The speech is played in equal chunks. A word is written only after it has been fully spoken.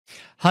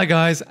Hi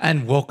guys,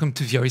 and welcome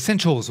to VR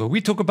Essentials, where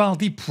we talk about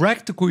the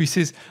practical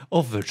uses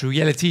of virtual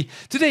reality.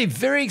 Today,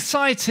 very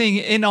exciting,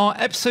 in our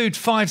episode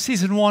 5,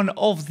 season 1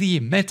 of the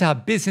Meta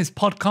Business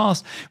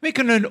podcast, we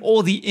can learn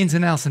all the ins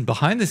and outs and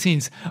behind the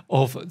scenes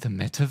of the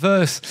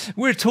Metaverse.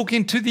 We're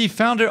talking to the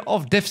founder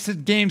of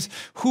Deficit Games,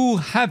 who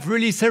have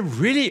released a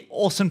really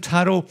awesome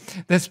title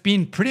that's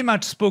been pretty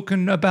much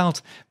spoken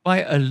about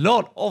by a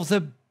lot of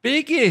the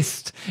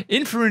biggest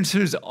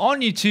influencers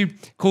on YouTube,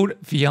 called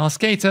VR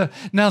Skater.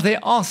 Now, there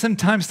are some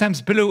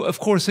timestamps below, of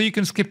course, so you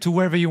can skip to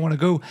wherever you want to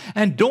go.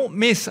 And don't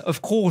miss,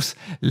 of course,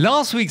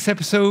 last week's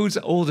episodes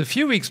or the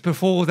few weeks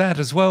before that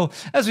as well,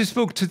 as we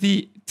spoke to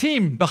the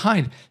team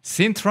behind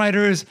Synth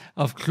Riders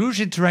of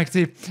Cluj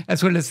Interactive,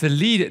 as well as the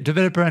lead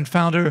developer and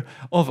founder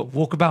of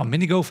Walkabout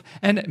Minigolf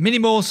and many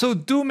more. So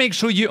do make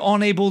sure you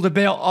enable the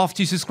bell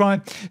after you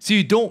subscribe so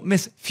you don't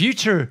miss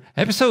future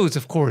episodes,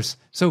 of course.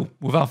 So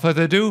without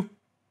further ado,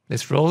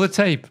 let's roll the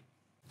tape.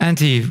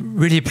 Andy,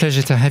 really a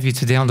pleasure to have you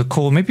today on the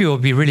call. Maybe what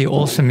would be really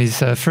awesome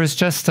is first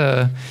just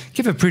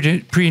give a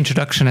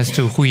pre-introduction as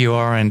to who you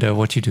are and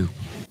what you do.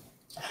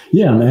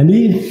 Yeah, I'm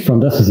Andy from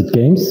Deficit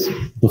Games,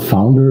 the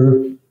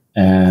founder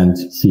and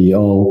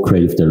CEO,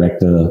 creative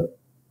director,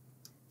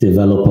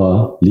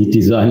 developer, lead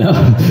designer.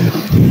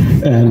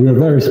 And we're a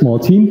very small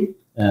team.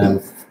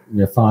 And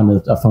I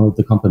founded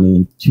the company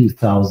in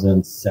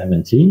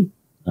 2017.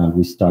 And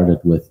we started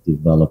with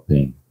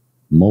developing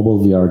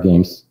mobile VR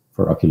games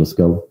for Oculus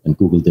Go and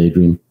Google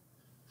Daydream.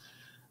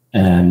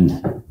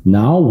 And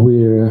now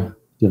we're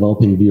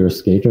developing VR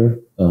Skater.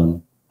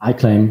 I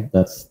claim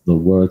that's the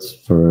world's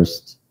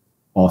first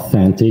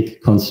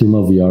authentic consumer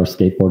VR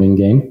skateboarding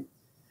game.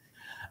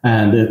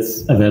 And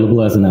it's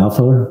available as an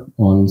alpha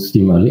on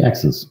Steam Early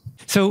Access.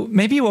 So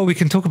maybe what we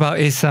can talk about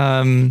is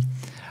so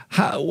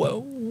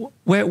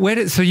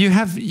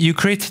you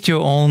created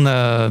your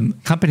own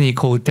company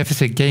called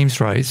Deficit Games,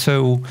 right?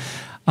 So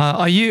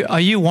are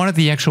you one of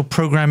the actual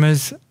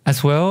programmers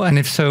as well? And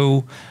if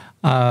so,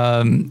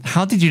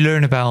 how did you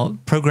learn about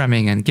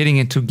programming and getting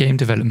into game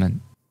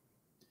development?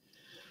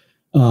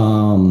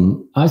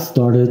 I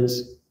started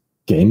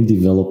game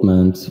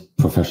development,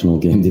 professional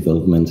game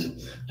development,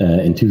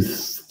 in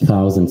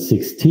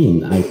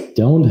 2016. I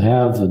don't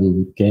have a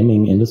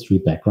gaming industry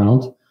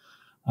background.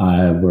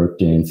 I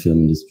worked in film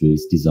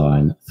industries,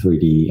 design,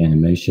 3D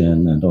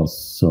animation, and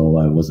also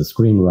I was a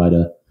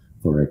screenwriter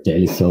for a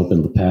daily soap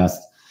in the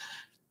past.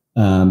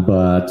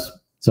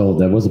 So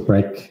there was a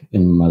break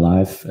in my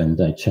life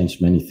and I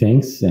changed many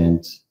things,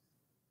 and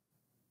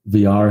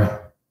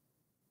VR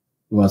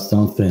was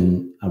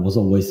something I was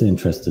always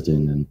interested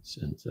in and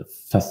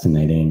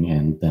fascinating.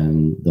 And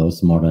then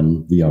those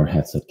modern VR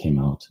headsets came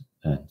out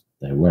and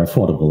they were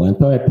affordable. And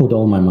I put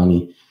all my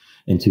money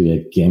into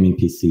a gaming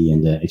PC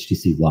and the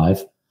HTC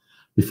Vive.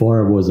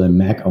 Before I was a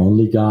Mac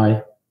only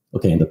guy.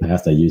 Okay, in the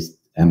past I used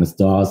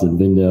MS-DOS and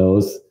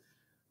Windows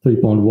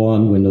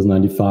 3.1, Windows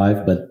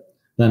 95, but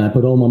then I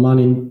put all my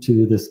money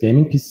into this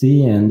gaming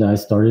PC and I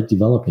started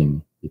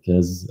developing,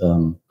 because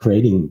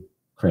creating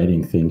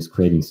things,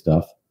 creating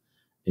stuff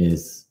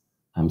is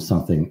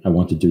something I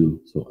want to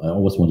do. So I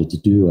always wanted to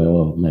do. I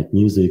will make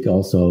music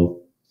also.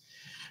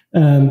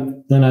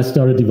 And then I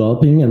started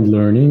developing and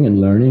learning.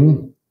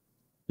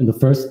 And the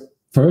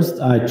first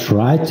I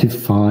tried to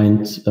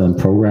find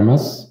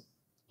programmers,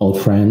 old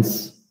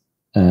friends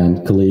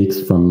and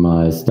colleagues from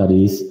my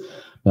studies,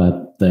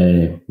 but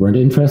they weren't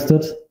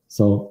interested.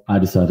 So I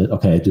decided,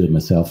 okay, I do it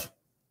myself.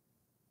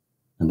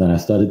 And then I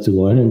started to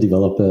learn and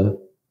develop a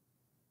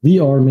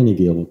VR mini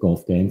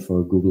golf game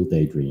for Google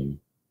Daydream.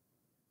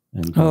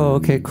 And,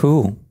 okay,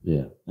 cool.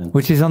 Yeah.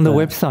 Which is on the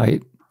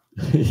website.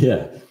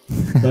 Yeah.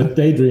 But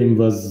Daydream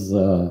was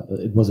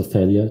a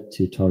failure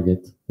to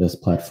target this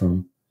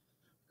platform,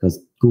 because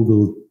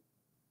Google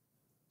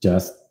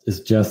is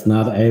just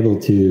not able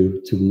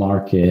to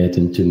market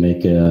and to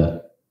make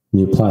a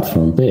new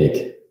platform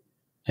big.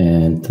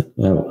 And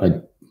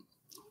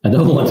I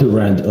don't want to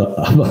rant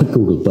about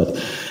Google, but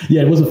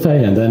yeah, it was a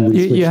failure. And then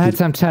you had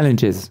some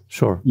challenges,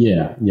 sure.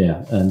 Yeah,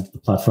 and the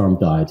platform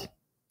died.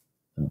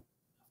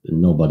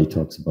 Nobody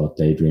talks about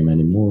Daydream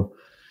anymore.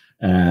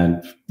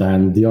 And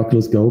then the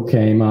Oculus Go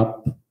came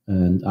up,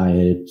 and I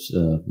had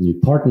a new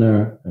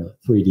partner, a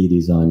 3D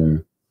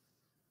designer,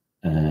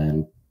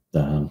 and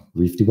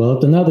we've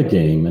developed another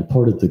game and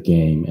ported the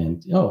game.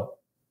 And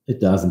it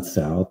doesn't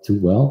sell too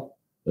well,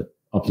 but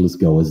Oculus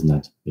Go is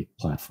not a big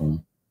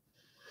platform.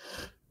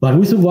 But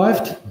we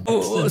survived.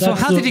 So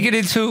how did you get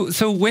into?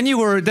 So when you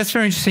were, that's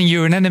very interesting.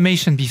 You were in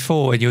animation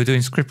before, and you were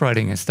doing script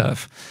writing and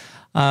stuff.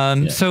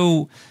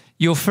 So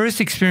your first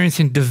experience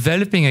in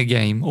developing a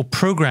game or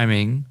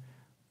programming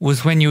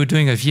was when you were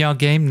doing a VR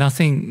game.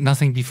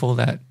 Nothing before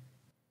that.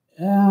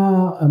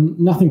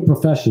 Nothing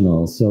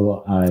professional.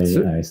 So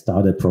I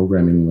started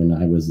programming when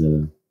I was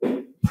a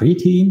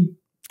preteen.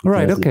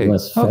 Right. Okay. It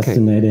was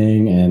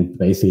fascinating and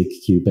basic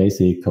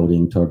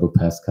coding, Turbo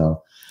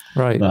Pascal.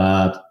 Right.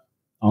 But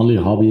only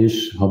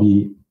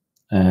hobby.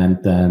 And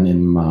then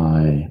in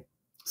my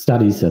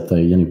studies at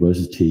the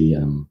university,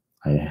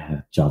 I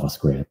had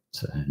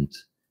JavaScript and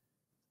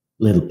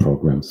little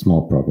programs,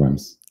 small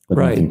programs, but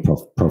nothing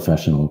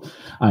professional.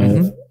 I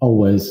have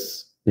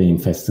always been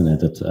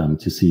fascinated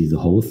to see the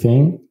whole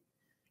thing.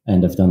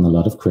 And I've done a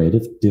lot of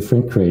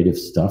different creative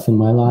stuff in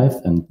my life,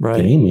 and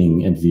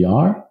gaming and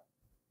VR,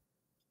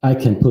 I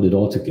can put it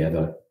all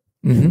together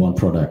in one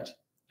product.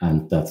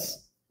 And that's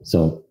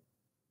so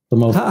the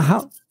most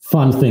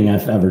fun thing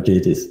I've ever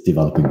did is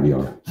developing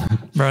VR.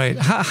 Right.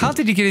 How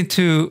did you get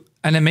into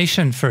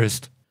animation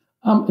first?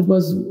 It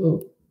was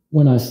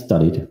when I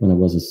studied, when I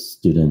was a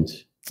student.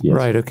 Yes.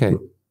 Right. Okay.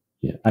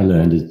 Yeah, I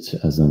learned it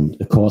as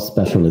a course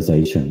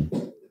specialization.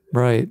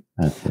 Right.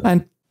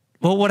 And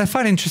well, what I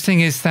find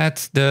interesting is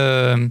that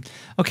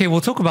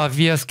we'll talk about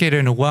VR Skater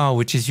in a while,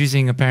 which is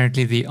using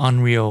apparently the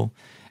Unreal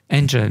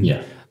Engine.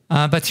 Yeah.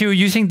 But you were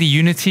using the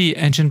Unity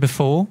engine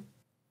before?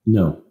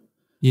 No.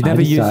 You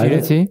never used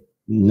Unity?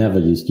 Never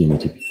used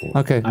Unity before.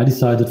 Okay. I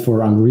decided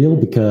for Unreal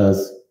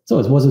because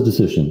it was a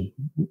decision.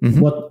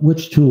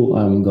 Which tool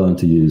I'm going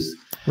to use.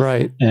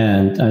 Right.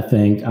 And I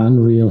think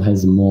Unreal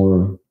has a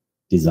more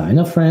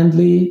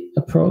designer-friendly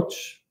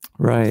approach.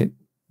 Right.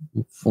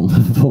 From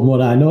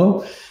what I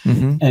know.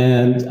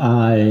 And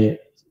I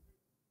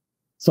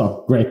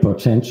saw great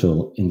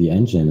potential in the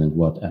engine and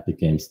what Epic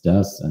Games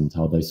does and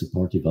how they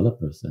support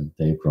developers, and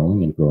they're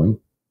growing and growing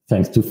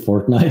thanks to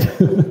Fortnite.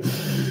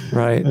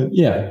 Right.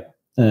 Yeah.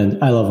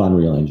 And I love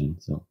Unreal Engine.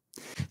 So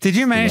did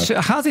you manage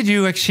how did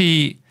you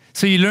actually,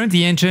 so you learned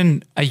the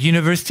engine at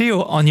university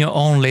or on your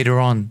own later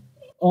on?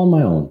 On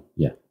my own,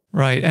 yeah.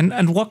 Right.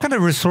 And what kind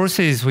of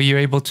resources were you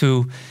able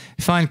to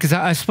find? Because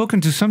I've spoken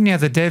to so many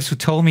other devs who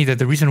told me that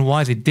the reason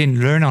why they didn't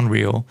learn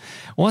Unreal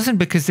wasn't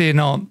because they're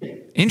not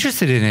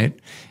interested in it.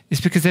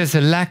 It's because there's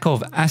a lack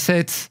of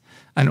assets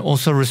and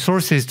also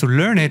resources to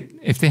learn it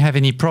if they have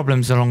any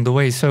problems along the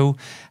way. So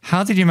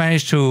how did you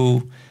manage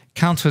to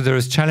counter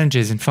those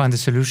challenges and find the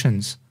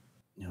solutions?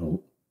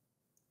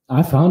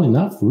 I found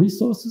enough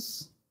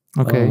resources.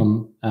 Okay.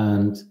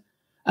 And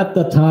at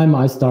that time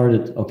I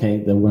started,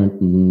 there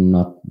weren't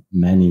not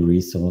many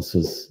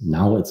resources.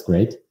 Now it's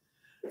great.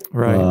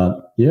 Right.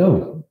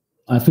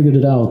 I figured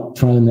it out,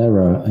 trial and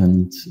error,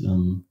 and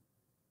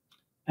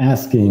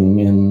asking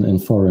in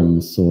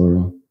forums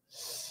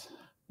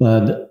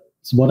but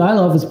what I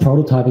love is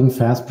prototyping,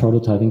 fast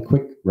prototyping,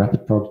 quick,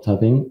 rapid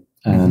prototyping.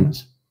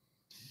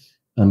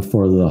 And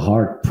for the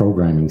hard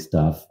programming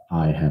stuff,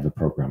 I have a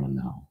programmer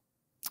now.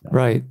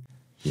 Right.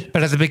 Yeah.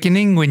 But at the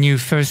beginning, when you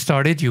first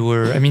started, you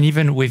were,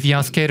 even with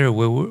VR Skater,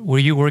 were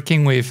you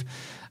working with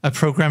a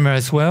programmer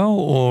as well,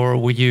 or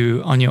were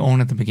you on your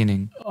own at the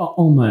beginning?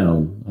 On my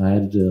own. I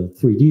had a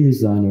 3D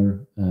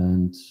designer,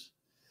 and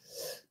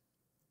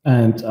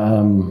I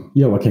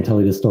can tell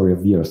you the story of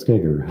VR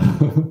Skater.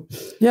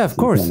 Yeah, of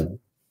course.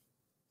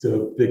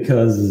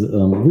 Because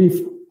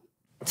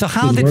So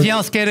how did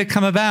VR Skater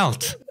come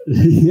about?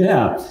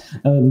 Yeah.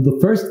 The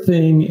first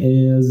thing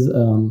is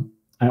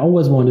I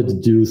always wanted to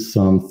do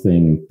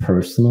something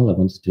personal. I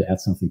wanted to add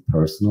something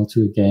personal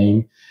to a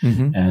game,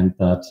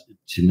 but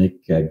to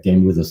make a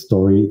game with a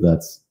story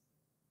that's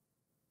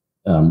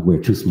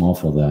we're too small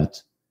for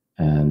that,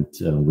 and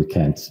we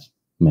can't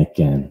make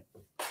an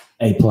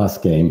A+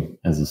 game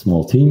as a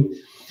small team.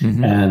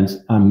 And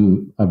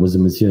I was a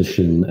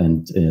musician,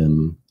 and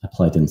I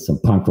played in some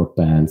punk rock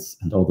bands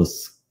and all the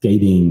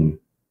skating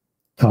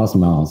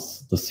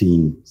cosmos, the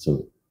scene.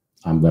 So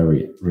I'm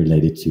very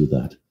related to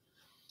that.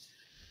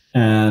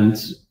 And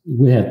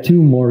we had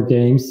 2 more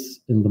games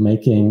in the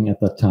making at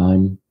that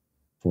time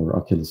for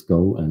Oculus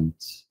Go. And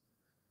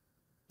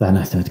then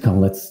I said, come,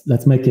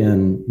 let's make a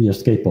VR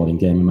skateboarding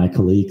game. And my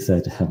colleague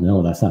said,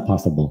 no, that's not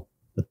possible.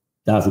 That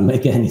doesn't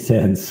make any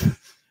sense.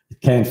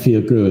 It can't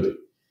feel good.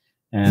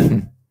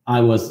 And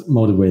I was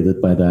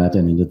motivated by that.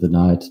 And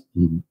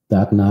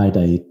that night,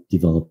 I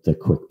developed a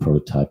quick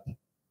prototype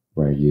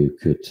where you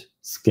could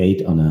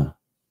skate on a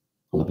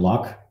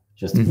block,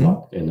 just a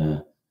block in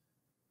a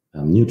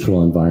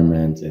neutral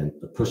environment. And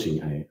the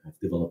pushing, I've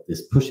developed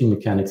this pushing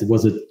mechanics. It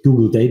was a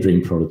Google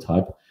Daydream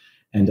prototype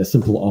and a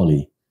simple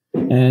ollie.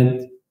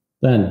 And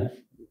then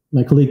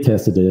my colleague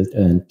tested it,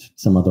 and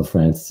some other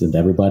friends, and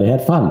everybody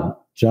had fun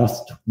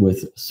just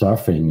with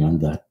surfing on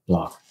that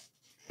block.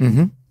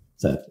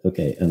 So,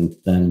 okay. And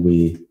then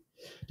we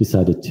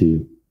decided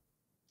to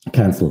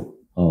cancel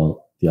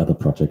all the other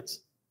projects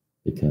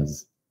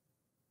because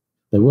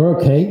they were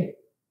okay,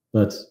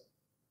 but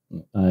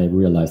I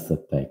realized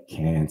that they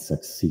can't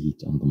succeed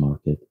on the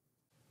market.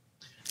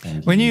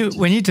 And when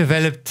you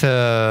developed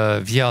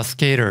VR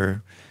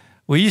Skater,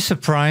 were you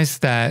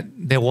surprised that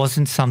there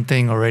wasn't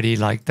something already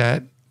like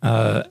that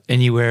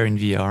anywhere in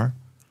VR?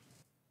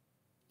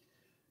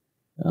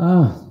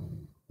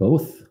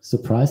 Both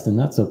surprised and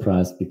not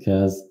surprised,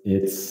 because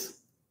it's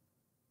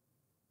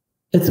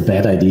a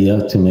bad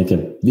idea to make a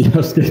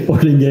VR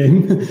skateboarding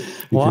game.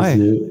 Why?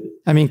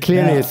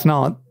 Clearly it's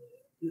not.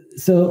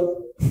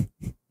 So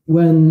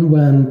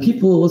when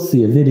people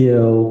see a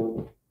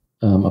video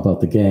about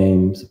the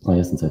game,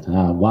 players, and said,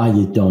 why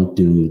you don't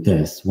do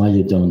this? Why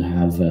you don't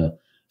have a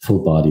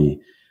full body?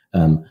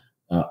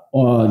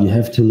 Or you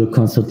have to look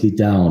constantly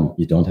down.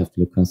 You don't have to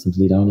look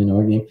constantly down in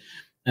our game.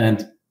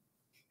 And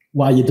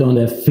why you don't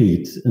have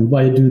feet and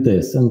why you do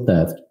this and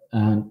that.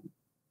 And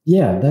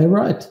yeah, they're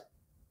right.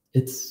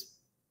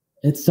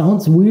 It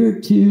sounds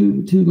weird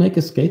to make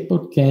a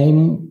skateboard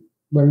game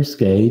where you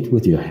skate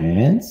with your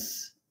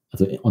hands.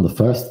 On the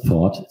first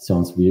thought, it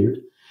sounds weird.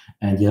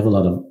 And you have a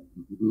lot of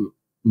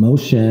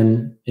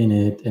motion in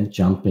it and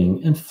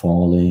jumping and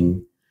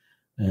falling.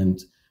 And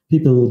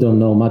people who don't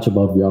know much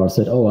about VR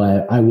said, oh,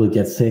 I will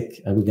get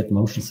sick. I will get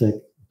motion sick.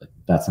 But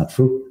that's not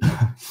true.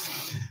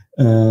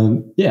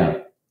 Yeah,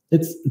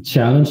 it's a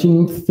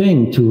challenging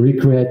thing to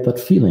recreate that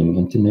feeling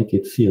and to make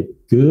it feel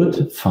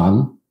good,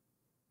 fun,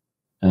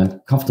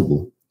 and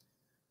comfortable.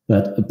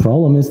 But the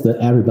problem is that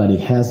everybody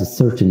has a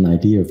certain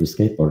idea of a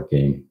skateboard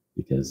game,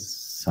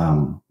 because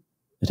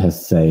it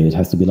has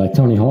to be like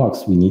Tony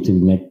Hawk's. We need to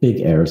make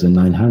big airs in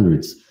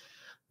 900s.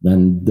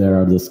 Then there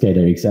are the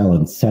Skater XL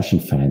and session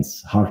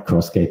fans,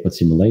 hardcore skateboard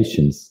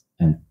simulations,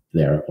 and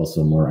there are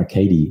also more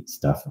arcadey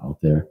stuff out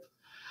there.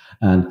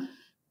 And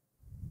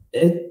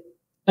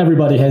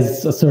everybody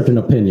has a certain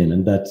opinion,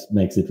 and that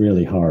makes it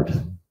really hard.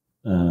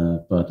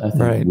 But I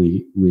think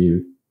we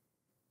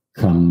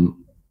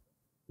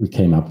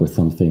came up with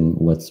something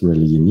what's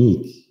really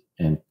unique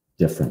and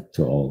different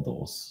to all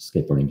those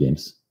skateboarding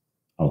games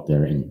out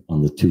there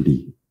on the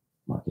 2D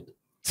market.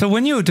 So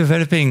when you were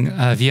developing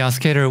VR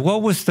Skater,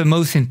 what was the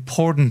most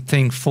important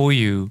thing for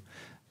you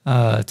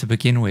to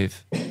begin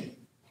with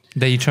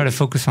that you try to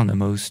focus on the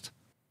most?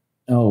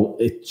 Oh,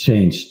 it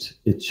changed.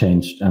 It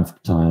changed after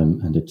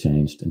time, and it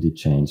changed and it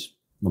changed.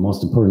 The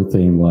most important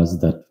thing was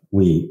that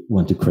we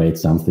want to create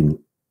something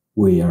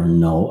we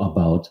know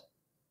about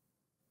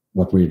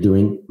what we're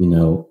doing. We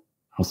know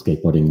how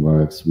skateboarding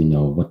works. We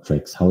know what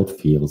tricks, how it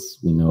feels.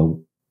 We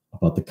know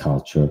about the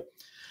culture.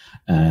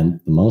 And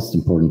the most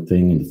important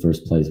thing in the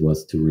first place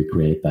was to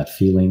recreate that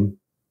feeling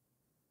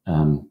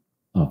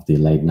of the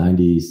late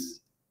 90s.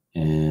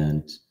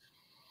 And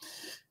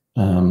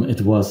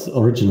it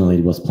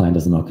was planned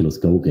as an Oculus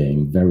Go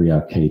game, very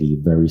arcadey,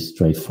 very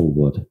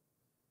straightforward.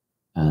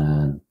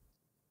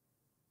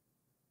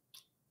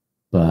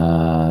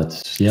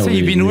 But yeah, so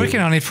you've been working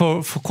on it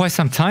for quite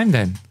some time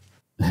then.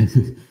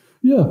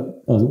 Yeah,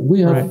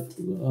 we have.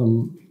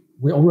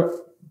 We already.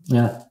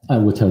 Yeah, I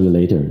will tell you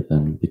later,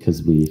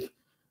 because we've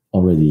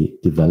already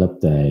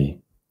developed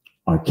a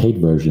arcade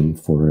version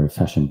for a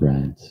fashion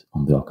brand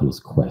on the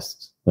Oculus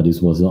Quest, but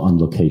this was an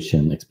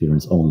on-location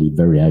experience only,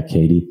 very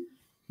arcadey.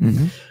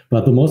 Mm-hmm.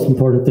 But the most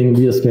important thing in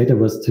VR Skater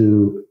was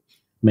to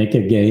make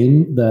a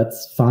game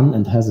that's fun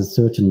and has a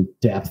certain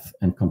depth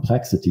and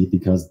complexity,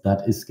 because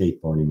that is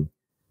skateboarding.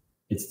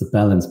 It's the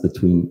balance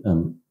between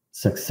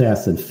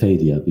success and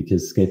failure,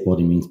 because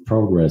skateboarding means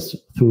progress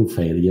through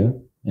failure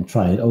and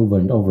try it over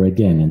and over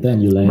again. And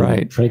then you land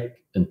a trick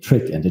and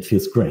it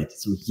feels great.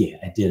 So yeah,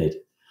 I did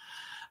it.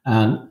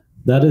 And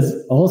that is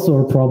also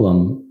a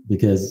problem,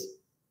 because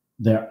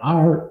there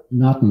are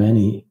not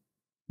many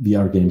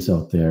VR games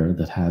out there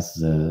that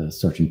has a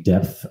certain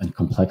depth and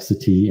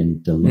complexity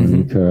and the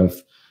learning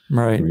curve,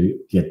 where you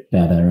get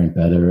better and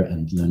better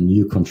and learn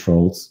new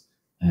controls.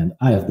 And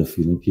I have the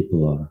feeling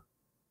people are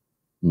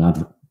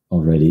not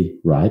already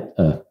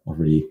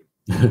ready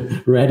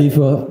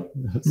for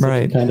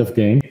such kind of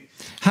game.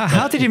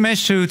 How did you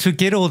manage to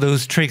get all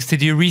those tricks?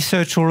 Did you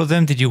research all of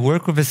them? Did you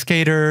work with a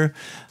skater?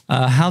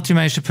 How did you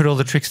manage to put all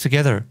the tricks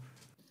together?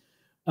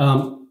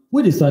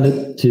 We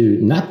decided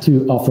not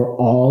to offer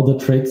all the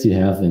tricks you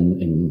have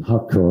in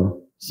hardcore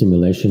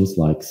simulations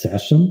like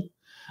Session.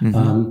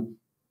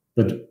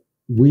 But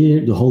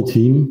the whole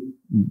team,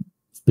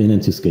 been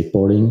into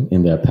skateboarding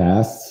in their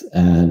past,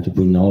 and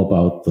we know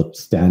about the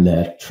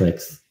standard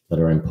tricks that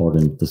are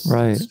important, the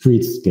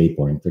street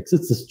skateboarding tricks.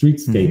 It's a street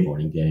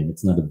skateboarding game.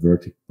 It's not a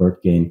vert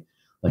game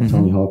like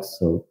Tony Hawk's,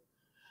 so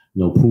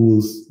no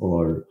pools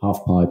or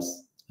half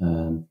pipes.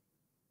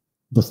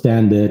 The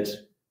standard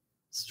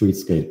street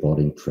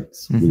skateboarding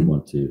tricks we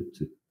want to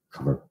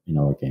cover in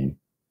our game.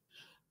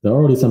 There are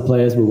already some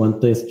players who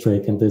want this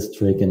trick and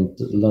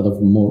a lot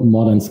of more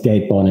modern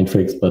skateboarding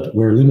tricks, but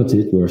we're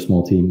limited. We're a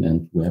small team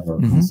and we have our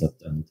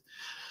concept. And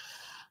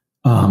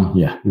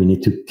we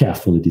need to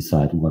carefully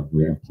decide what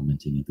we're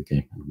implementing in the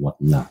game and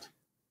what not.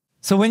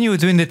 So when you were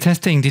doing the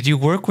testing, did you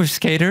work with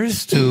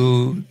skaters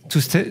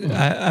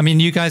I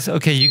mean, you guys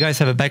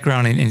have a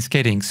background in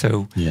skating,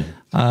 so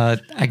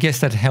I guess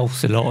that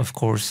helps a lot, of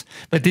course.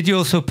 But did you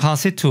also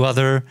pass it to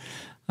other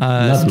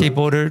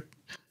skateboarders?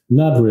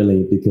 Not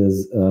really,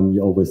 because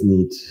you always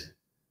need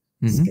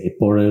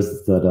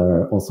skateboarders that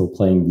are also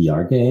playing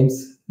VR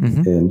games.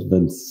 And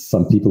when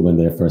some people, when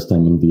they're first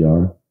time in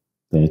VR,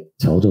 they're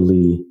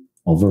totally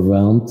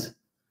overwhelmed.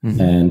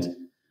 And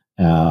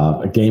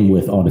a game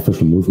with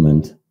artificial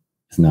movement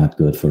is not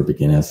good for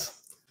beginners.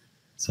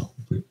 So,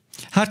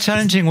 how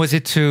challenging was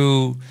it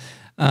to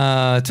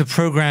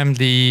program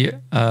the?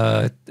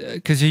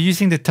 Because you're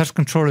using the touch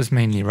controllers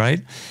mainly,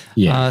 right?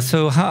 Yeah.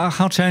 So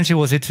how challenging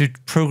was it to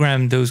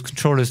program those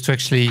controllers to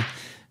actually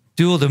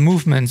do all the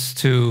movements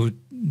to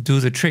do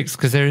the tricks?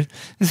 Because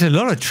there's a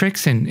lot of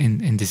tricks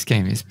in this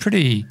game. It's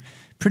pretty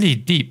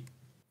deep.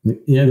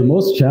 Yeah, the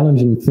most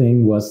challenging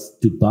thing was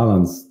to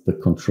balance the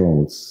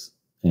controls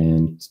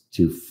and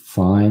to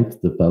find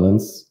the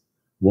balance.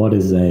 What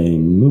is a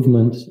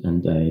movement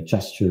and a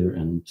gesture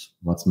and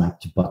what's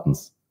mapped to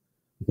buttons?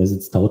 Because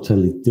it's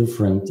totally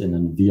different in a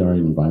VR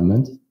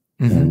environment,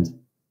 and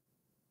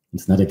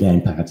it's not a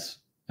gamepad.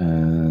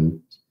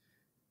 And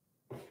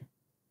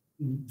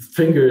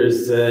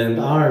fingers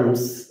and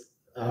arms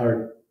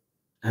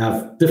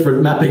have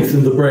different mappings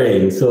in the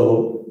brain.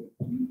 So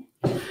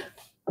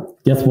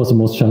that was the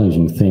most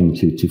challenging thing,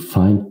 to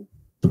find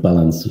the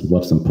balance,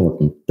 what's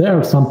important. There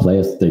are some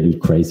players, they do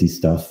crazy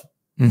stuff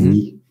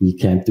we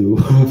can't do,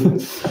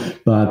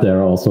 but there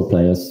are also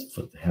players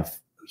that have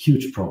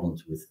huge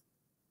problems with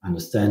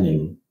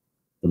understanding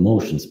the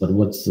motions. But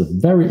what's a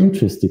very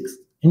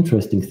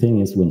interesting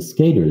thing is when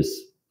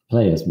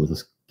players with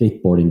a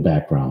skateboarding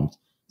background,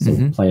 so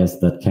players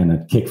that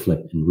cannot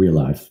kickflip in real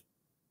life,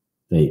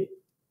 they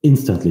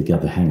instantly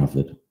get the hang of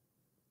it.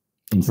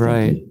 Instantly.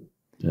 Right.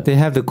 Yeah. They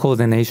have the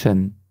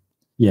coordination.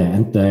 Yeah,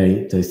 and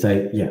they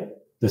say, yeah,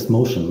 this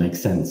motion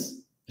makes sense.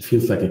 It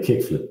feels like a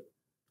kickflip.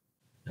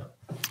 Yeah.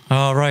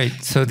 All right.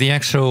 So the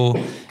actual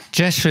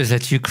gestures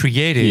that you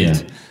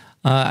created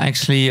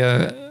actually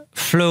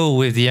flow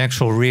with the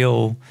actual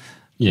real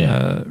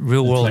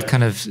world like,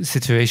 kind of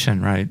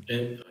situation, right?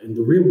 In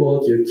the real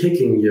world, you're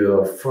kicking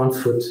your front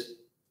foot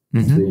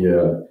to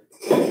your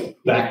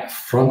back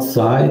front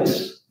side,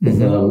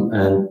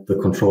 and the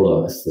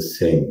controller is the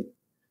same.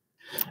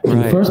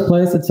 In the first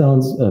place, it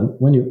sounds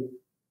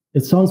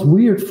it sounds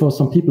weird for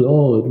some people.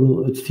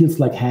 Oh, it feels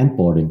like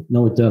handboarding.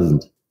 No, it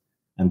doesn't.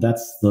 And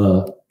that's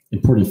the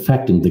important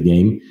fact in the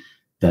game,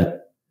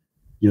 that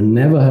you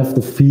never have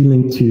the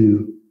feeling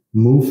to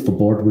move the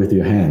board with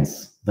your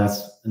hands.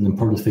 That's an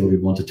important thing we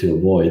wanted to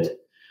avoid.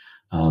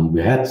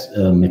 We had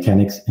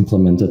mechanics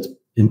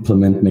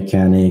implement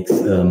mechanics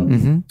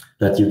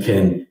that you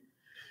can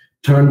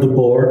turn the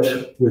board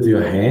with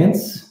your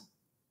hands,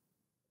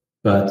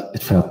 but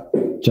it felt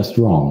just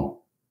wrong.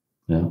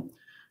 Yeah.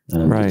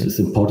 And it's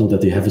important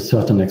that you have a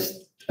certain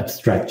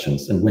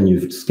abstractions. And when you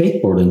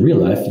skateboard in real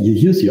life, you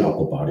use your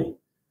upper body.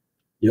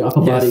 Your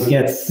upper body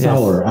gets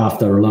sour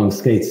after a long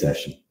skate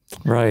session.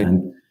 Right.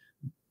 And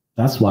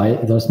that's why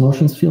those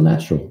motions feel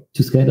natural.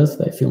 To skaters,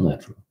 they feel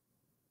natural.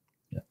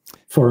 Yeah.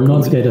 For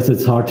non-skaters,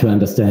 it's hard to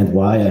understand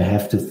why I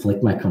have to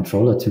flick my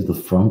controller to the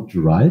front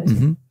right.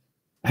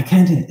 I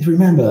can't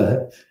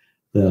remember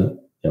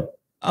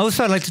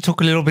Also, I'd like to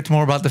talk a little bit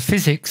more about the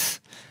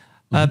physics.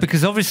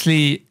 Because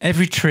obviously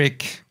every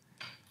trick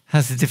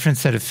has a different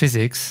set of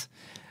physics.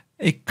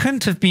 It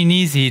couldn't have been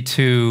easy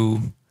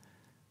to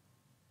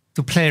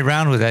play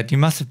around with that. You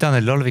must have done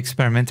a lot of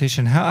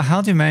experimentation.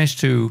 How do you manage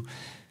to,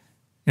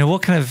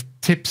 what kind of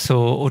tips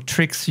or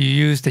tricks you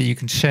use that you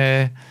can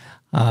share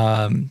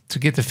to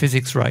get the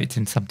physics right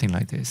in something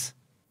like this?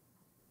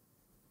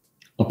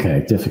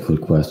 Okay,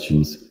 difficult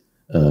question.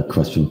 VR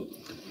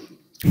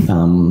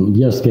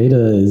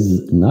Skater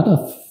is not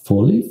a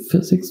fully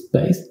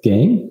physics-based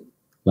game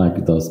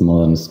like those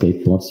modern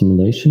skateboard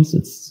simulations.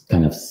 It's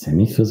kind of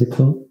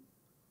semi-physical.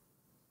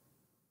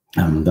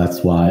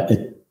 That's why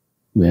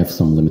we have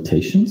some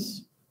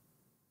limitations.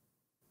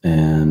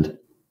 But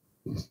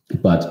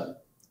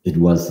it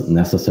was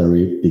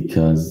necessary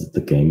because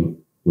the game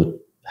would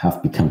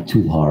have become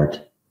too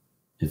hard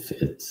if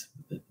it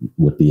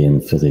would be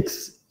in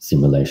physics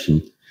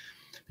simulation,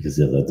 because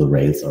the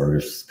rails are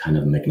kind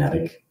of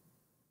magnetic,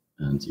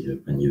 and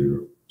when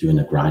you're doing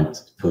a grind,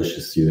 it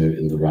pushes you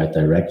in the right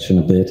direction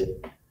a bit.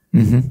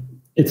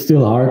 It's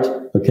still hard.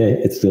 Okay,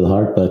 it's still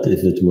hard, but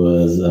if it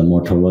was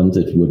more tolerant,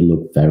 it would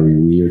look very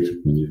weird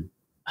when you're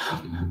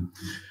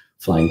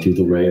flying to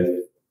the rail.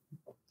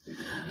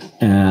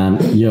 And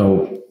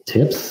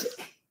tips,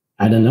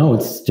 I don't know.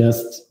 It's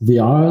just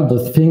VR. The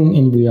thing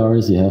in VR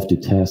is you have to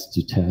test,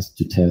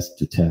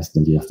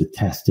 and you have to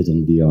test it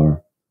in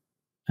VR,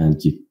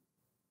 and you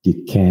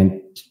can't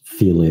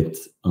feel it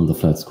on the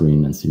flat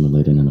screen and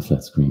simulate it in a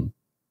flat screen.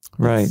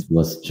 Right. It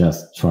was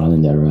just trial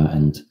and error,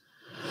 and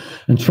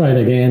try it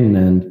again.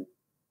 And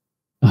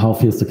how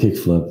feels the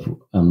kickflip?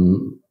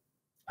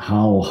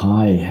 How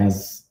high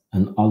has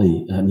an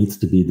ollie? Needs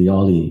to be the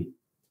ollie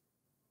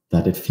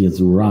that it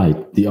feels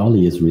right. The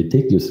ollie is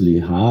ridiculously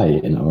high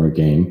in our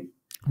game,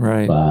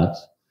 right?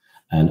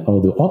 And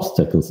all the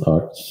obstacles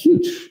are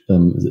huge.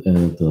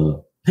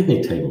 The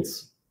picnic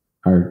tables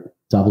are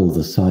double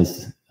the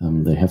size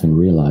they have in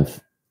real life,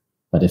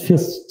 but it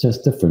feels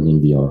just different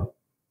in VR.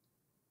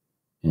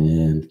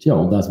 And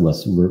that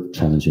was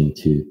challenging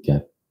to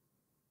get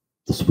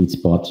the sweet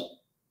spot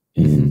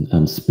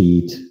in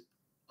speed,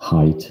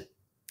 height,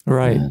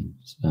 right,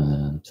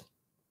 and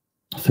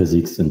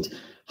physics, and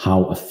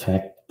how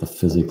affect the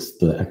physics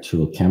the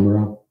actual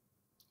camera,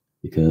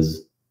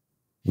 because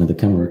when the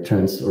camera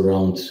turns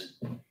around,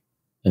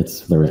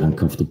 it's very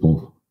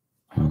uncomfortable.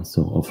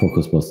 So our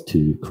focus was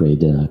to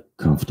create a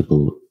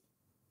comfortable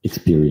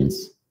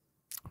experience.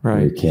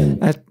 Right. You can.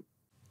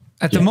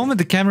 At the moment,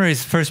 the camera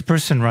is first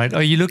person, right?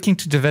 Are you looking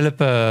to develop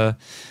or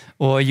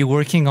are you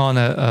working on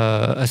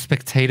a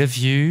spectator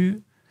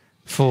view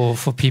for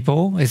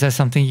people? Is that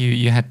something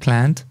you had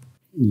planned?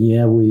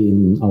 Yeah,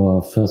 in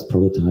our first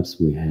prototypes,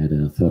 we had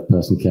a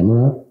third-person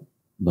camera,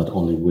 but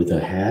only with a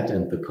head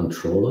and the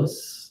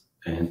controllers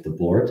and the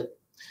board.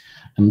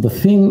 And the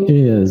thing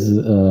is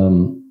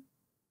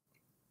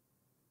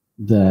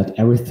that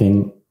every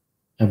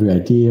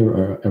idea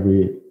or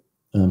every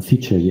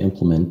feature you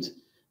implement,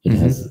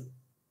 it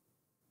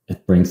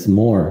brings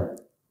more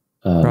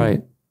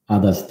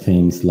other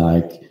things,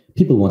 like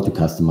people want to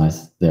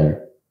customize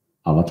their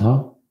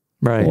avatar.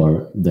 Right.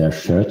 Or their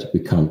shirt.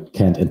 We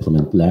can't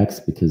implement legs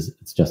because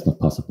it's just not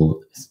possible.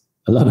 There's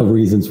a lot of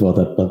reasons for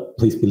that, but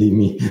please believe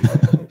me,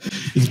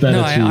 it's better.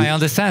 No, I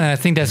understand. And I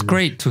think that's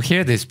great to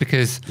hear this,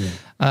 because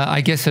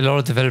I guess a lot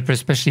of developers,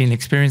 especially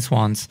inexperienced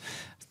ones,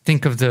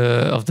 think of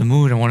the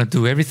mood and want to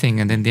do everything,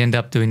 and then they end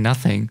up doing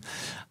nothing.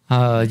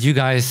 You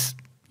guys,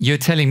 you're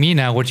telling me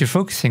now what you're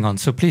focusing on,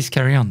 so please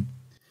carry on.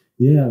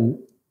 Yeah.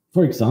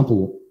 For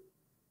example,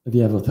 if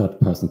you have a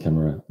third-person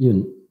camera,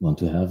 you want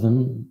to have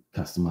a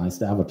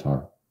customized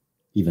avatar,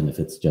 even if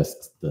it's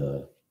just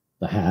the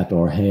hat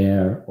or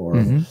hair or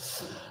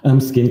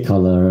skin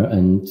color.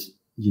 And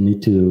you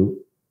need to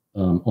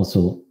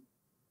also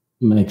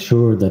make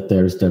sure that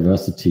there's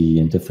diversity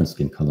in different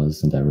skin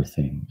colors and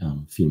everything,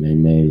 female,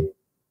 male,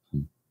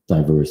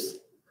 diverse,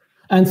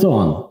 and so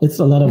on. It's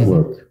a lot of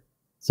work.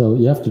 So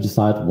you have to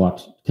decide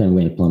what can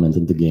we implement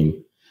in the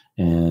game.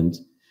 And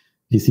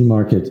PC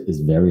market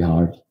is very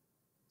hard.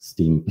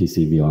 Steam,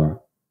 PC, VR,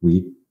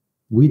 we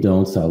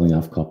don't sell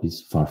enough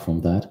copies, far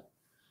from that.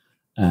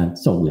 And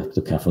so we have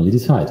to carefully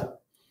decide.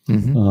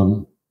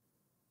 And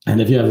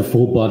if you have a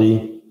full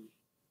body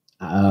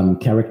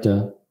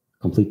character,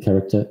 complete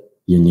character,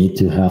 you need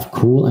to have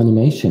cool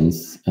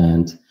animations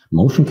and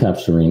motion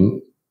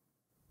capturing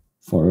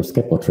for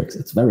skateboard tricks.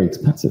 It's very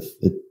expensive.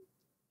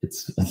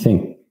 It's I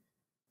think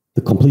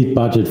the complete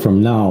budget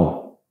from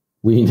now,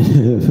 we need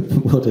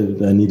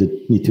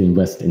to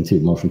invest into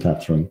motion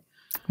capturing.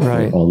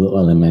 Right.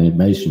 All the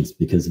animations,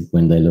 because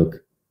when they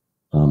look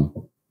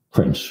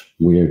cringe,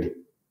 weird,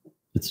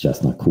 it's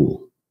just not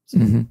cool.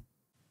 So,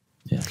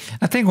 yeah.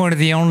 I think one of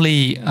the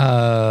only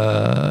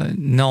for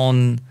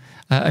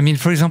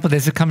example,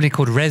 there's a company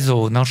called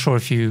Rezo. Not sure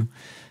if you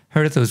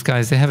heard of those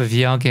guys. They have a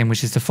VR game,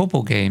 which is the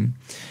football game.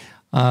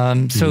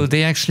 So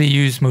they actually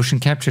use motion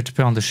capture to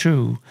put on the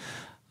shoe,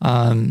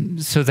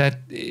 so that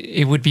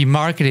it would be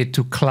marketed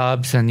to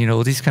clubs and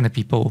these kind of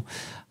people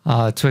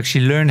to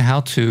actually learn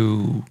how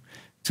to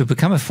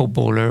become a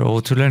footballer,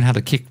 or to learn how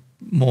to kick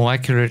more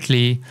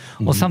accurately,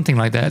 or something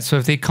like that. So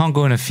if they can't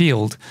go in a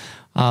field,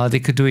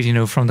 they could do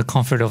it, from the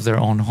comfort of their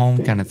own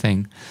home, kind of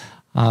thing.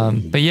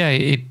 But yeah,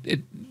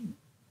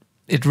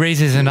 it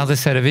raises another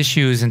set of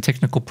issues and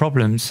technical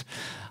problems.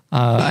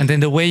 And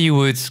then the way you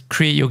would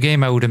create your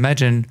game, I would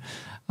imagine,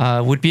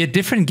 would be a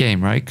different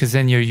game, right? Because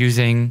then you're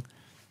using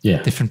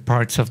different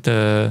parts of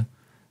the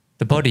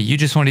body. You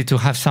just wanted to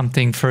have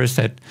something first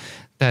that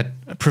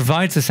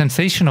provides a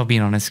sensation of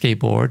being on a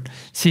skateboard,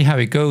 see how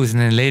it goes, and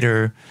then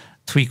later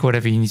tweak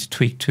whatever you need to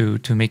tweak to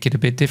make it a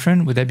bit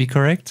different. Would that be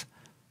correct?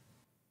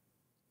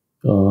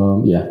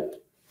 Yeah.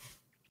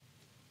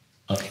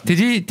 Did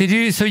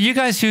you? So you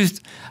guys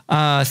used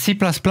C++,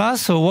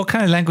 or what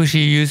kind of language do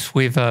you use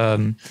with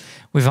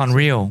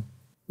Unreal?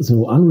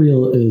 So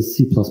Unreal is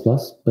C++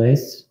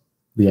 based,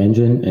 the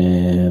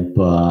engine,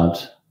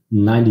 but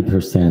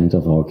 90%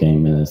 of our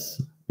game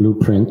is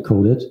Blueprint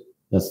coded.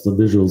 That's the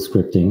visual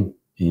scripting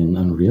in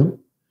Unreal.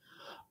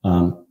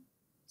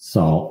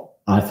 So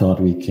I thought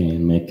we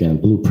can make a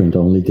Blueprint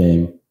only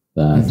game,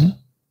 but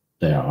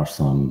there are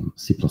some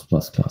C++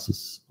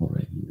 classes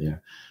already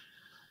there,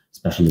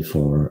 especially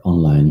for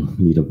online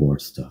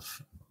leaderboard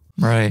stuff.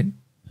 Right.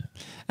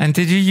 And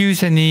did you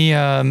use any,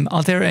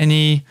 are there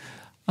any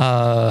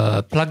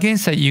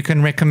plugins that you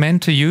can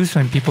recommend to use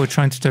when people are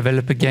trying to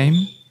develop a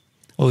game?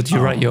 Or do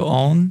you write your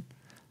own?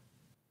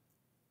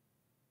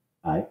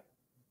 I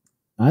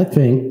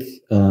think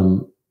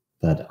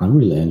that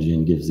Unreal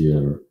Engine gives you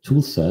a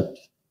tool set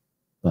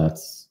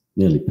that's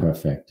nearly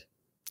perfect.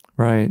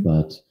 Right.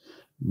 But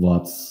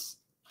what's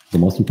the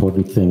most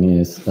important thing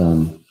is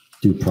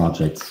do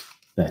projects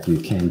that you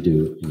can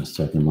do in a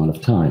certain amount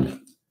of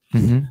time.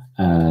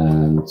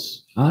 And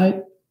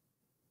I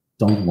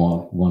don't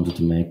wanted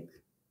to make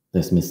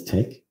this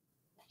mistake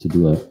to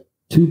do a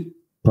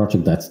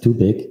project that's too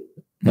big.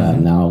 But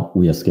now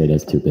We Are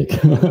Skaters too big.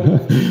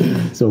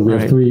 So we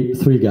have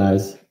three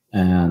guys,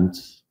 and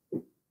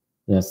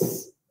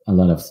there's a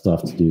lot of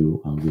stuff to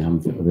do. We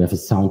have a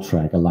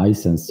soundtrack, a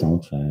licensed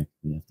soundtrack.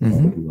 We have to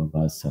do it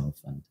by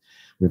ourselves, and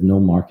we have no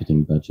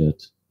marketing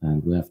budget,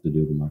 and we have to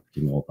do the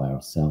marketing all by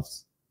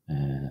ourselves.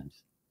 And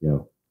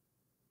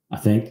I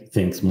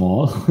think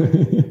small.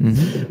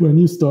 When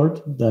you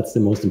start, that's the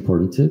most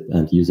important tip.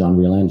 And use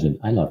Unreal Engine.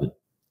 I love it,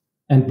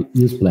 and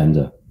use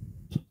Blender.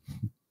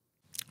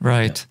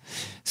 Right.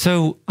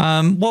 So,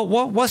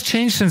 what's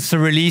changed since the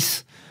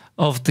release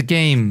of the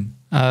game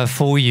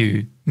for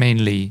you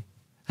mainly?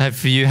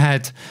 Have you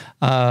had,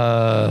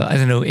 I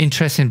don't know,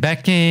 interest in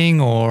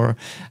backing or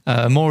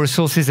more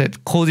resources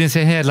that called you and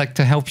said, hey, I'd like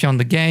to help you on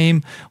the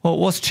game?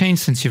 What's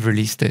changed since you've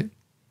released it?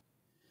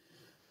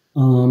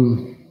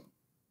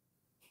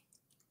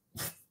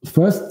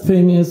 First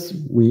thing is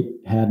we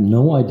had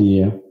no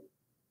idea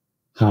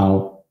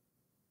how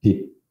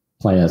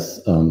players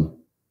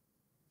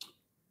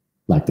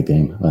like the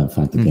game,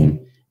 find the game.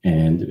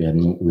 And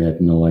we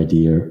had no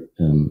idea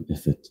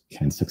if it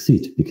can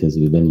succeed, because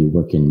when you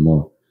work in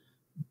more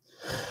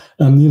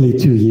nearly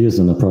 2 years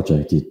on a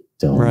project, you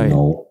don't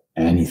know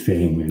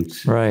anything. And,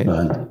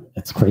 but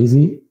it's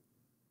crazy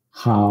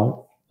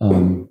how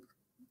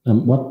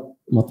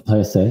what the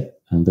players say,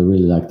 and they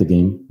really like the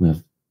game. We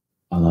have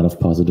a lot of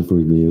positive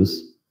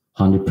reviews,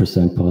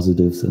 100%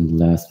 positives in the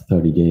last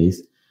 30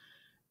 days.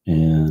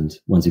 And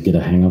once you get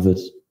a hang of it,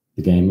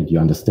 the game, and you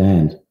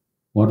understand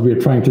what we're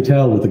trying to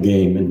tell with the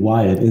game and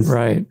why it is,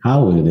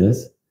 how it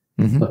is,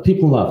 but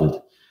people love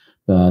it.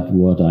 But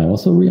what I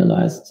also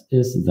realized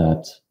is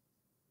that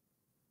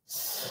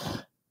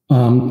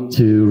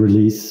to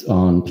release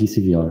on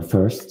PC VR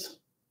first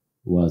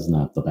was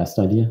not the best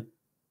idea.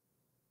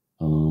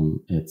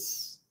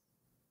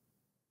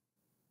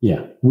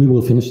 We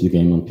will finish the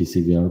game on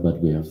PC VR, but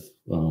we have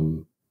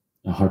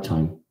a hard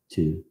time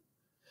to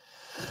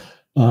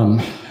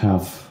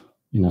have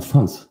enough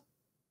funds.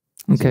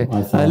 Okay, so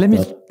I thought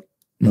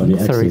early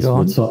access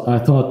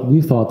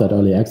we thought that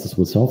early access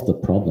would solve the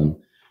problem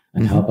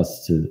and help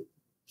us to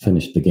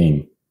finish the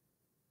game,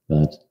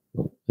 but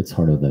it's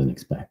harder than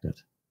expected,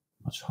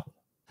 much harder.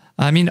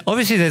 I mean,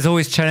 obviously, there's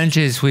always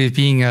challenges with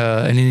being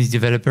an indie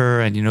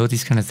developer and,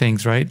 these kind of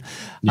things, right?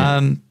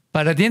 Yeah.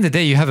 But at the end of the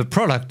day, you have a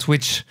product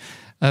which,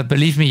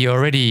 believe me, you're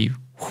already,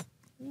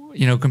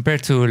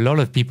 compared to a lot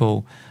of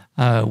people,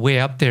 way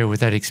up there with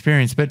that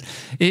experience. But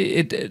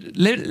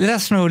let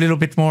us know a little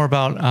bit more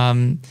about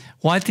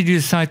why did you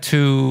decide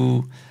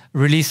to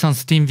release on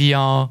Steam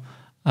VR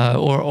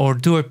or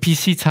do a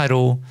PC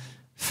title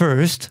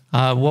first?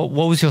 What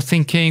was your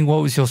thinking?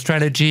 What was your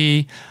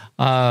strategy?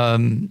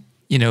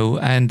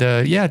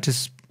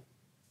 Just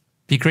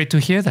be great to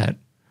hear that.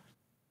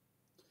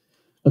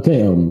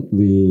 Okay,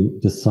 we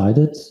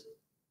decided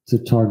to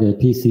target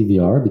PC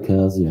VR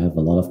because you have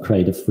a lot of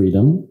creative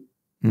freedom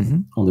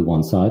on the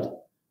one side.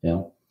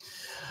 Yeah,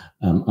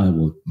 I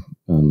will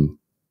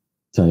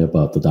tell you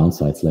about the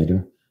downsides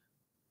later.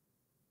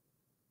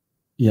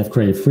 You have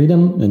creative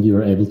freedom and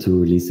you're able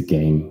to release a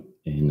game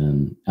in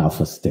an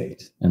alpha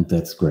state, and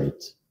that's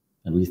great.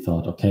 And we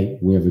thought, okay,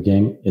 we have a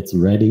game, it's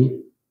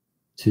ready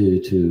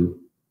to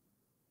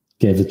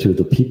give it to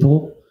the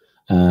people.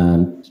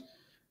 And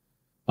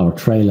our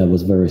trailer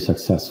was very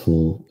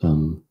successful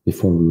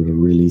before we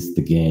released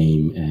the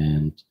game,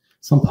 and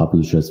some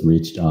publishers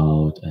reached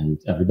out,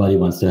 and everybody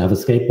wants to have a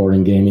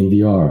skateboarding game in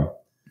VR.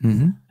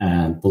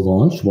 And the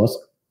launch was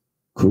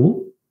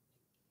cool,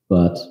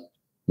 but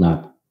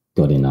not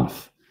good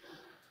enough.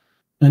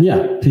 And yeah,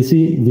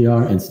 PC,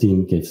 VR, and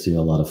Steam gives you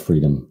a lot of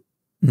freedom.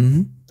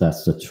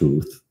 That's the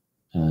truth.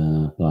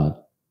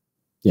 But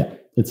yeah,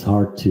 it's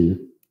hard to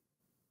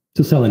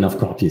sell enough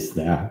copies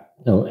there.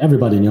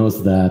 Everybody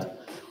knows that.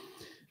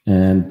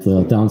 And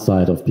the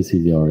downside of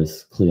PC VR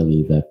is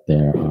clearly that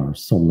there are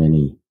so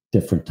many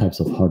different types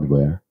of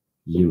hardware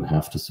you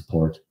have to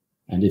support.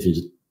 And if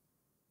you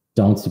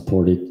don't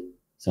support it,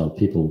 so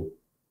people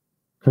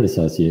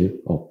criticize you.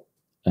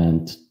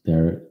 And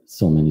there are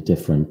so many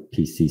different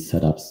PC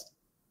setups.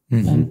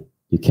 And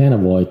you can't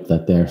avoid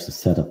that there's a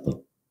setup the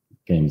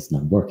game is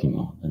not working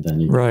on. And then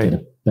you get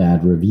a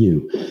bad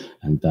review.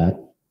 And that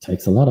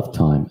takes a lot of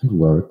time and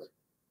work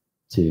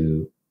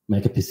to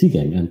make a PC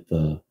game. And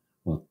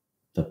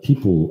the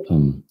people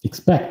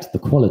expect, the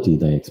quality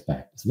they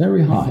expect is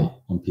very high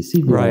on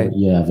PC.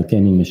 You have a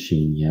gaming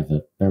machine, you have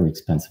a very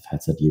expensive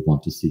headset, you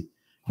want to see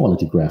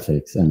quality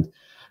graphics and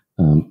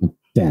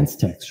dance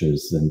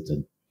textures and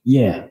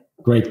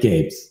great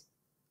games.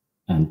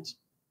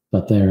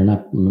 But there are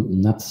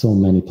not so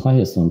many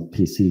players on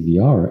PC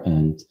VR,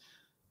 and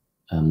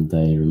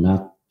they are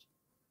not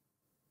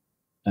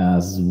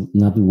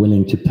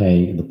willing to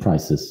pay the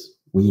prices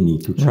we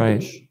need to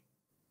charge.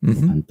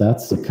 And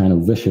that's a kind of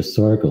vicious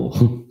circle.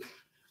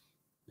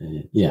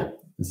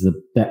 It's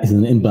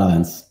an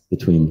imbalance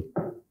between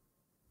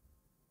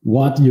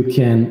what you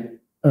can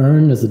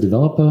earn as a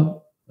developer,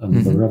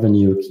 the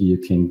revenue you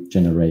can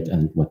generate,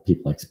 and what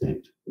people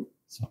expect.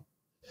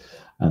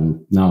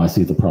 And now I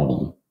see the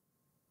problem.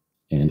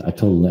 And I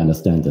totally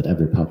understand that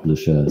every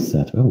publisher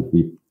said,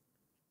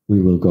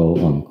 we will go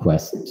on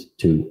Quest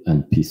 2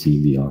 and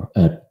PC VR,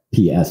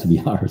 PS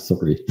VR,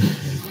 sorry.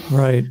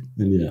 Right.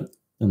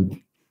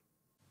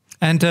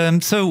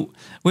 And so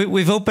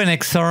with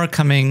OpenXR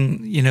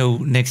coming,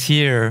 next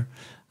year,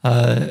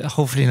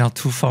 hopefully not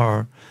too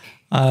far,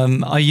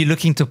 are you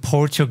looking to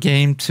port your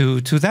game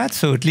to that?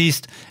 So at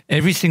least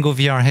every single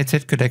VR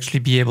headset could actually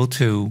be able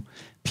to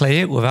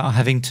play it without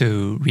having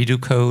to redo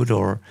code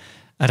or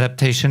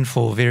adaptation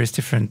for various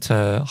different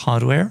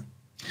hardware?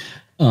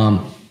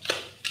 But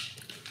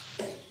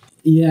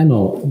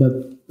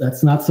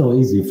that's not so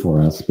easy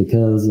for us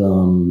because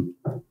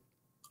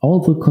all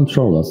the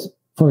controllers,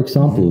 for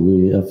example,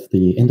 we have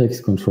the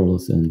index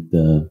controllers and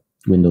the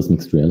Windows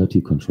mixed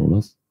reality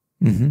controllers,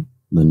 the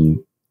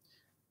new.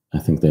 I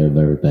think they're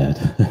very bad.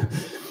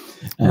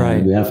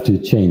 And we have to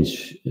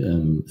change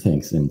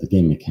things in the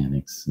game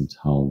mechanics and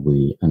how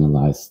we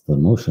analyze the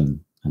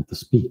motion and the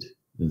speed.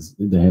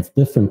 They have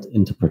different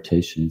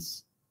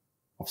interpretations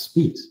of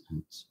speed.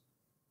 And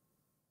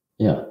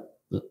yeah,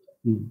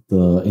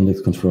 the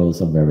index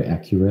controllers are very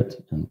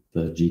accurate, and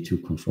the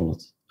G2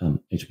 controllers,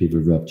 HP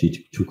Reverb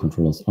G2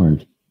 controllers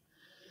aren't.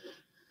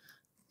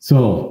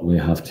 So we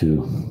have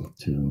to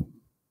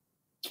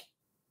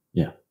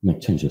make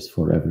changes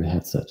for every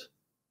headset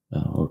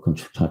or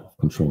type of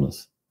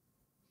controllers.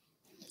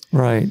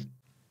 Right.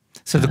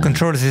 So the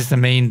controllers is the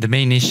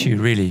main issue,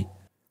 really.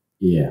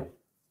 Yeah.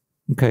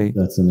 Okay.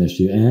 That's an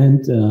issue.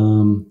 And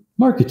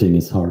marketing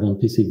is hard on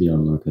PC VR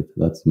market.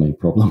 That's the main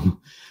problem.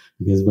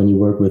 Because when you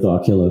work with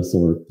Oculus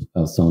or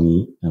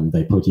Sony,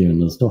 they put you in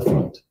the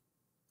storefront.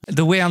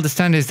 The way I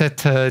understand is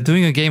that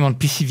doing a game on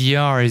PC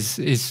VR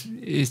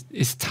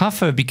is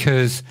tougher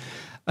because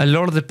a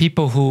lot of the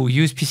people who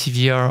use PC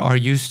VR are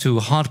used to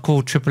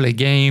hardcore AAA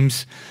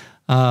games.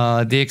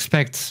 They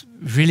expect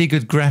really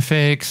good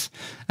graphics,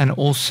 and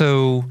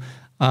also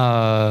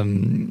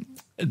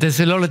there's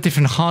a lot of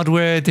different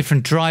hardware,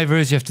 different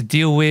drivers you have to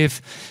deal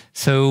with.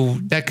 So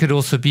that could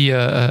also be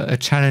a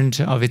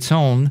challenge of its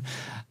own.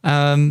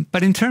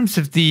 But in terms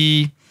of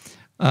the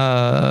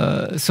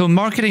so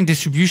marketing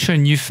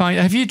distribution,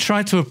 have you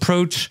tried to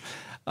approach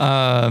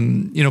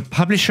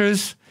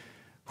publishers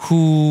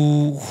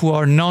who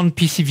are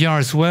non-PC VR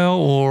as well,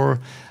 or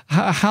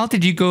how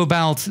did you go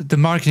about the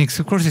marketing? So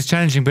of course it's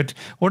challenging, but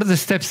what are the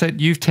steps that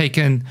you've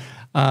taken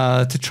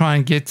to try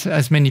and get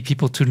as many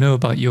people to know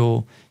about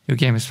your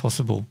game as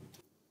possible?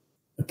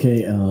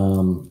 Okay.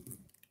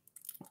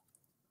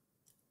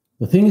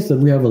 The thing is that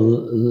we have a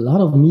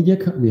lot of media.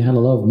 We had a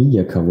lot of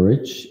media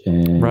coverage,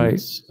 and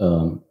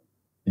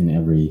in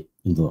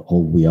the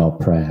whole VR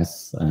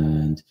press,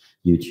 and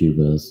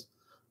YouTubers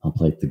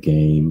played the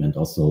game, and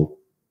also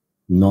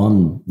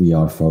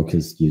non-VR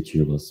focused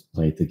YouTubers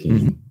played the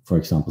game. For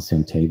example,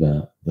 Sam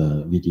Tabor,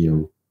 the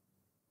video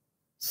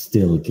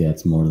still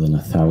gets more than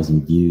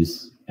 1,000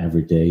 views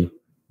every day.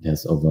 It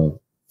has over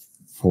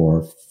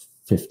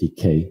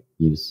 450K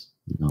views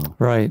now.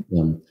 Right.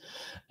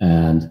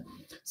 And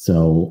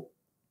so,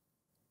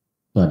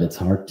 but it's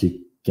hard to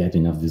get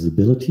enough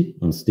visibility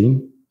on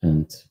Steam.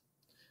 And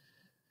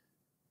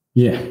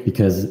yeah,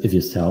 because if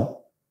you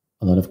sell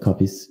a lot of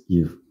copies,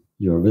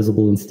 you're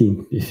visible in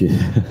Steam. If you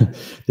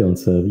don't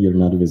sell, you're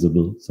not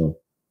visible. So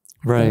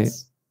right.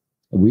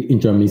 We in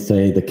Germany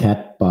say the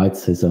cat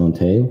bites his own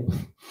tail.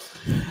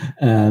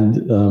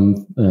 And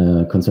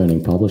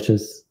concerning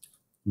publishers,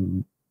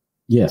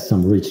 yes,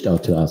 some reached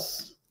out to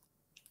us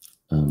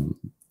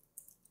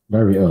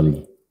very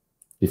early,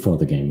 before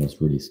the game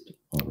was released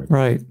already.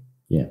 Right.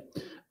 Yeah.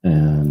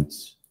 And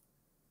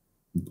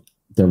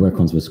there were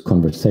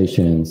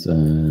conversations,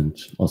 and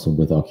also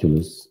with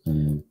Oculus,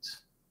 and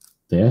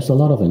there's a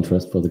lot of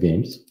interest for the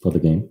game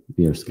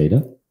VR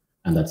Skater,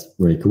 and that's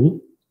very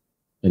cool.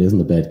 It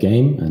isn't a bad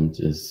game, and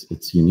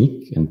it's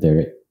unique, and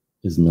there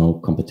is no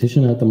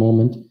competition at the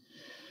moment.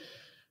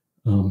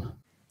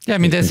 Yeah, I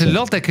mean, there's a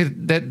lot that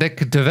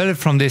could develop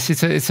from this.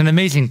 It's an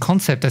amazing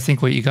concept, I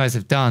think, what you guys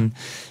have done.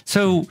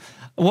 So,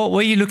 what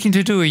were you looking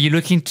to do? Are you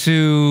looking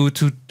to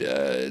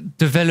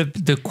develop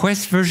the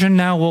Quest version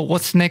now?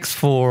 What's next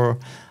for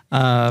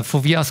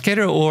VR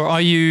Skater, or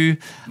are you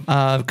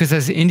because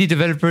as indie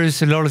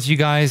developers, a lot of you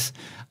guys,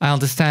 I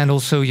understand,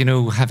 also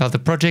have other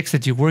projects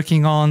that you're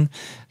working on.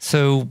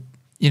 So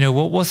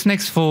what's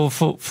next for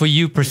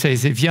you per se?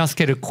 Is it VR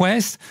Skater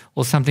Quest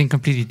or something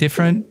completely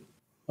different?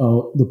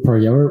 Oh, the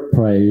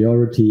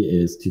priority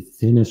is to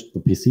finish the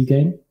PC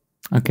game.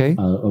 Okay.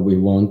 We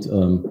won't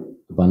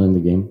abandon the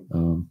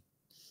game.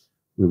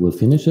 We will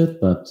finish it,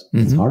 but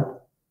it's hard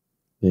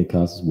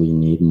because we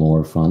need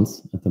more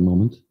funds at the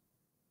moment.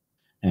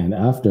 And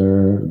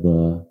after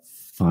the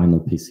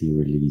final PC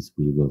release,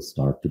 we will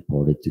start to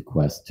port it to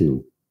Quest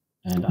 2.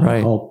 And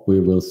I hope we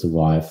will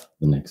survive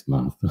the next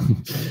month.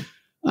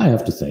 I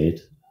have to say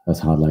it. That's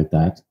hard like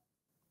that.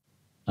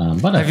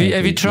 But have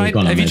you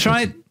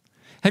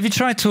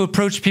tried to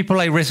approach people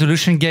like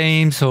Resolution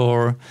Games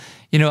or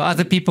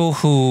other people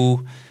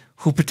who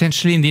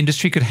potentially in the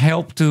industry could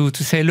help to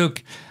say,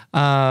 look,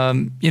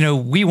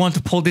 we want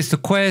to pull this to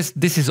Quest.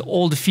 This is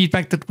all the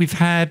feedback that we've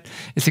had.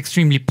 It's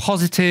extremely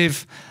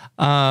positive.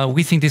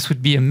 We think this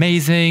would be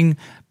amazing,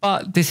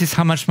 but this is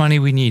how much money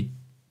we need.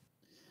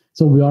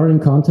 So we are in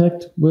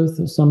contact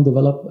with some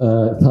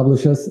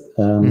publishers.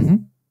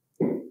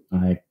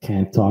 I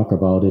can't talk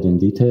about it in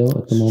detail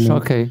at the moment.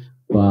 Okay.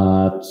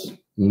 But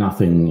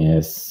nothing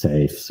is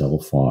safe so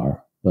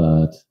far.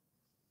 But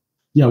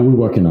yeah, we're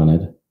working on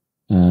it.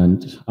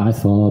 And I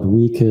thought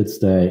we could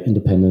stay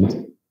independent.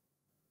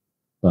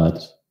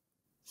 But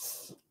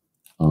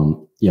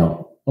all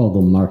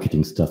the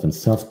marketing stuff and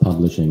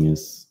self-publishing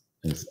is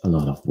a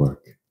lot of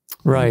work.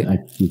 Right.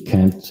 You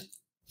can't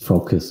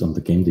focus on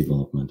the game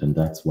development, and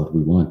that's what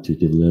we want, to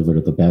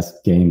deliver the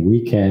best game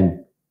we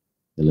can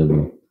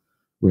deliver.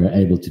 We are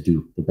able to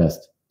do the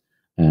best,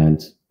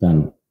 and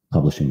then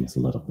publishing is a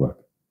lot of work.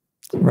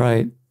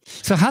 Right.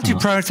 So how do you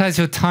prioritize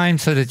your time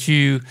so that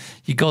you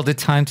got the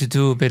time to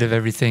do a bit of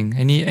everything?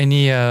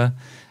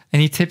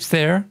 Any tips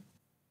there?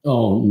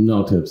 Oh,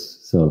 no tips.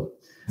 So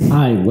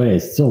I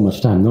waste so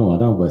much time. No, I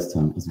don't waste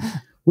time.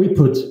 We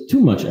put too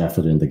much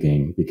effort in the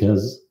game,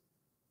 because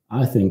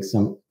I think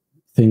some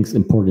things are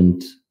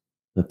important,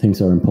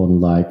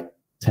 like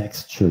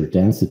texture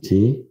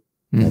density.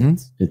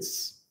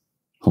 It's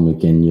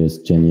homogeneous,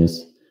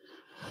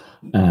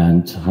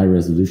 and high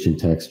resolution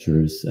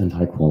textures and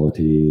high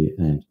quality,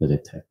 and that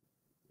it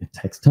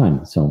takes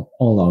time. So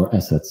all our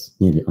assets,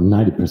 nearly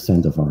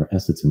 90% of our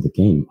assets in the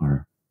game,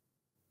 are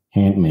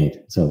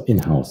handmade, so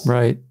in-house.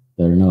 Right.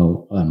 There are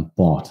no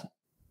bought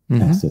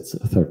assets,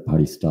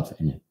 third-party stuff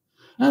in it.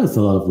 And it's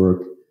a lot of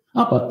work.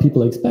 But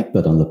people expect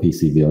that on the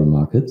PC VR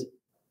market.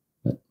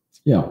 But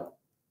yeah,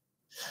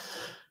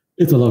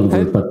 it's a lot of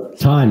work, but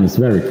time is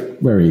very,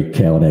 very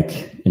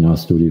chaotic in our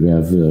studio. We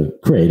have a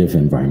creative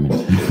environment.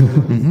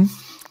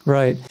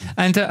 Right.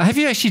 And have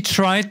you actually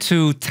tried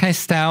to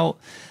test out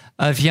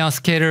VR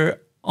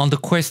Skater on the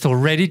Quest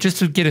already, just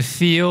to get a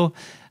feel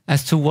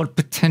as to what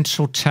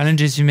potential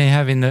challenges you may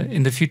have in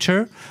the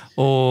future,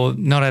 or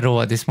not at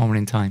all at this moment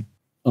in time?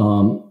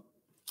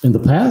 In the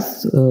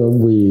past,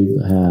 we've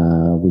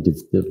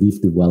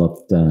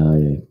developed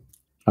an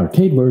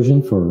arcade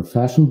version for a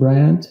fashion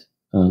brand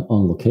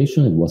on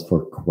location. It was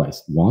for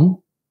Quest 1.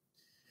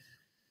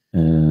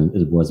 And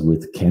it was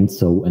with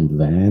Kenzo and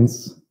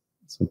Vans.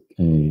 So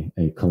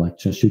a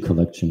collection, shoe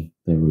collection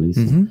they released.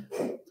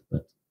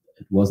 But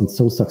it wasn't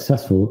so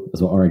successful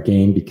as our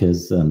game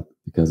because of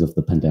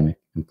the pandemic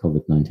and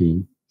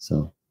COVID-19.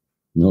 So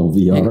no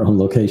VR on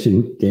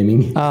location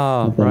gaming.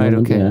 Oh, right,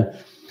 okay. Yeah.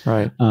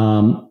 Right.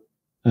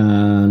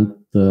 And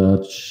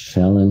the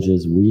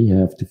challenges we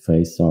have to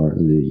face are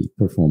the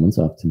performance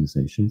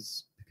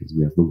optimizations, because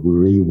we have to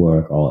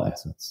rework all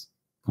assets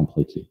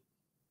completely,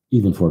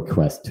 even for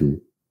Quest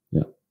 2.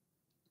 Yeah.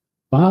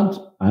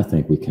 But I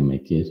think we can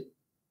make it.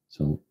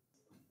 So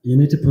you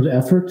need to put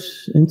effort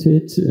into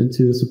it, and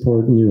to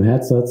support new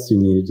headsets. You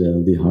need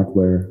the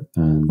hardware,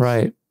 and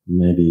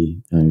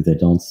maybe they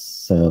don't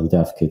sell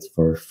dev kits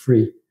for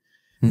free.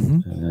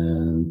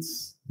 And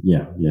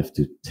yeah, you have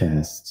to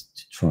test,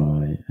 to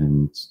try,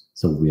 and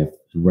so we have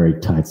a very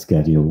tight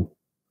schedule.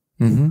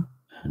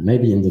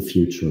 Maybe in the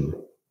future,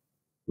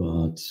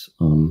 but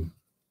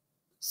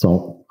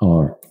so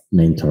our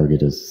main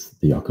target is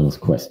the Oculus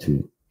Quest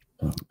 2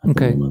 at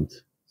the moment.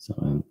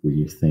 So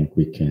we think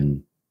we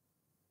can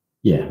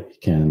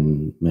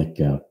make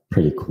a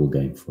pretty cool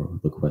game for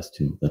the Quest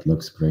 2 that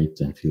looks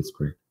great and feels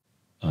great.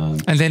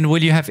 And then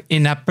will you have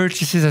in-app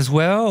purchases as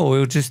well,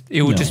 or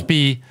it will just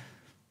be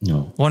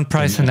one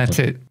price and that's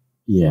it?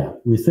 Yeah,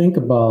 we think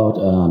about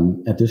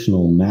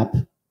additional map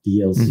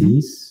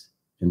DLCs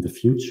in the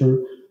future,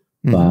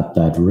 but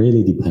that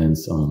really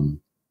depends on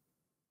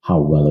how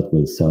well it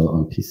will sell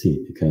on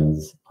PC,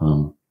 because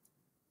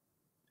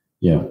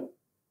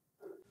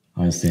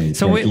I say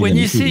so when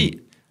you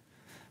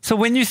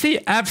see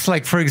apps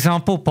like, for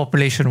example,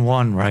 Population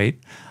 1, right?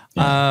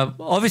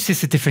 Obviously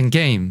it's a different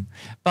game,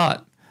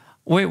 but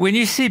when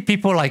you see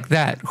people like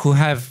that who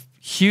have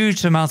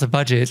huge amounts of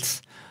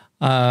budgets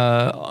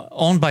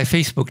owned by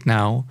Facebook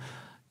now,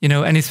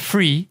 and it's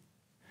free,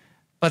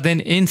 but then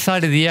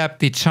inside of the app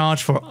they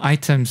charge for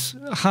items.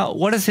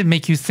 What does it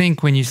make you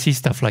think when you see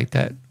stuff like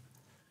that?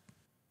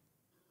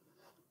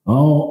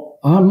 Oh,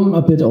 I'm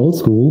a bit old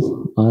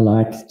school. I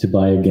like to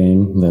buy a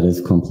game that is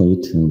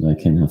complete and I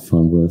can have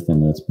fun with,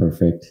 and that's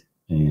perfect.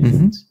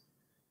 And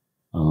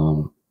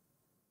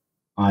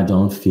I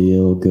don't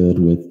feel good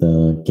with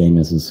the game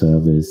as a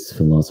service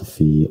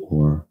philosophy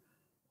or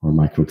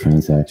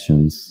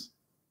microtransactions.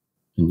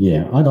 And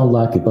yeah, I don't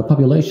like it. But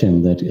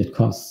Population, that it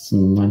costs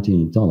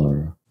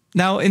 $19.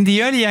 Now, in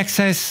the early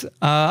access,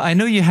 I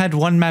know you had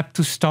one map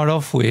to start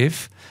off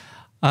with.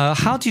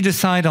 How do you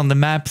decide on the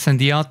maps and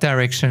the art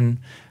direction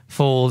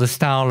for the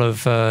style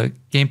of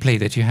gameplay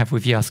that you have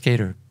with VR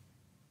Skater?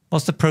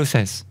 What's the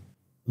process?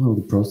 Oh,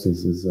 the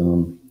process is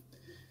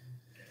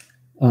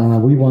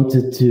we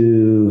wanted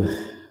to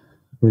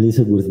release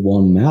it with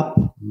one map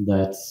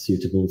that's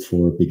suitable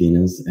for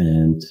beginners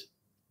and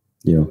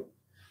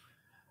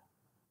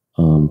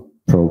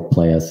pro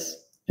players,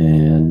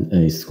 and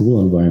a school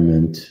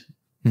environment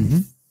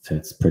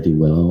fits pretty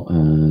well,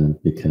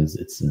 because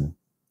it's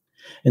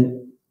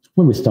and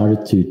when we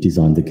started to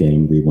design the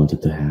game, we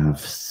wanted to have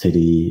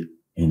city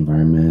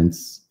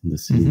environments in the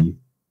city,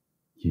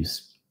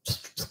 use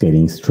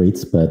skating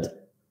streets,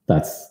 but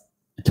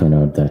it turned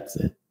out that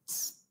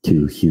it's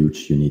too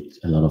huge. You need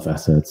a lot of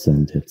assets,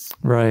 and it's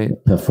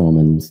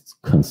performance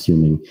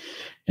consuming.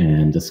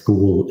 And the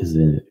school is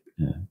an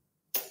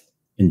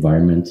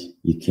environment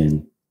you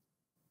can,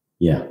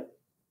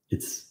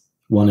 it's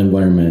one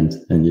environment,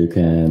 and you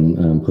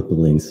can put the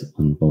links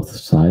on both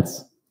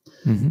sides,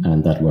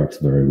 and that works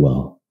very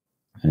well.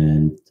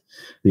 And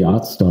the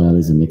art style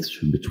is a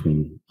mixture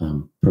between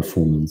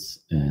performance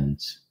and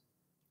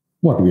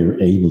what we are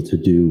able to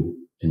do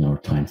in our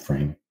time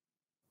frame.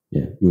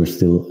 Yeah, we're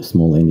still a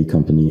small indie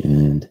company,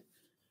 and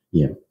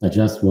yeah, I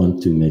just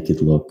want to make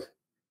it look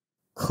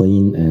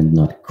clean and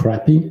not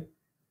crappy,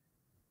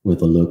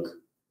 with a look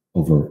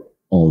over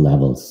all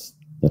levels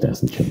that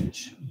doesn't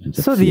change. And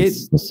so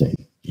feels the same.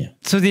 Yeah.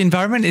 So the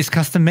environment is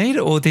custom made,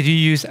 or did you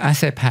use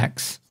asset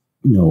packs?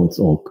 No, it's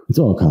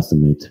all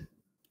custom made.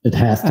 It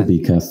has to be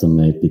custom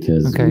made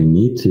because we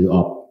need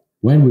to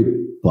when we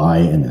buy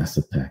an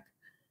asset pack,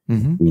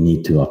 we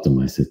need to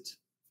optimize it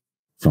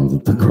from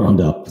the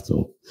ground up.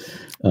 So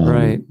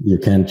you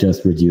can't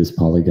just reduce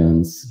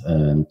polygons,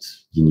 and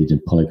you need a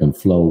polygon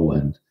flow,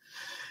 and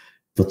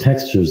the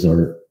textures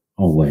are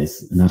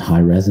always not high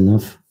res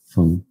enough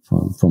from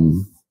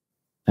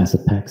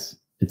asset packs.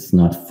 It's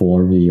not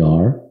for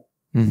VR.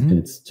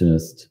 It's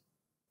just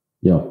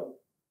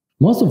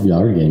most of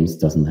VR games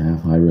doesn't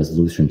have high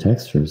resolution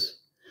textures,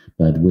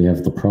 but we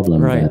have the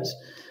problem that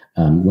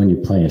when you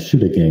play a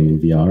shooter game in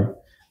VR,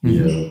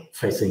 you're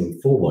facing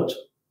forward,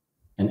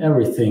 and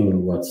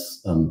everything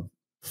what's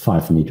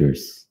 5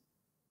 meters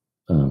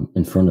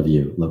in front of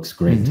you looks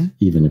great,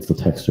 even if the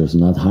texture is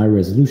not high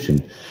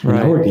resolution. In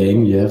our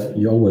game,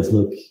 you always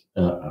look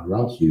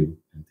around you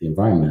and the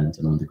environment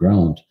and on the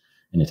ground,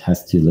 and it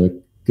has to look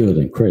good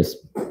and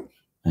crisp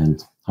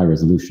and high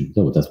resolution.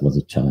 So that was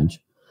a challenge.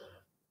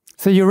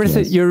 So your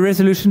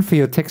resolution for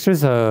your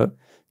textures are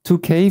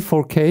 2K,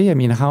 4K. I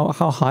mean, how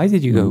high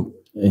did you go?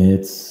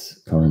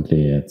 It's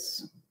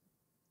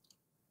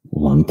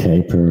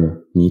 1K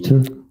per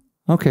meter.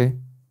 Okay.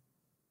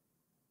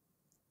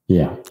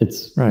 Yeah,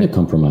 it's a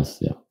compromise.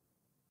 Yeah.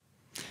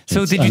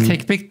 So did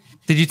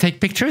you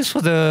take pictures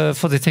for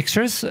the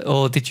textures,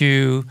 or did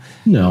you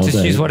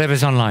just use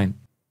whatever's online?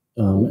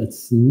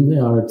 It's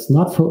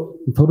not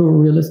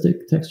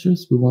photorealistic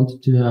textures. We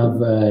wanted to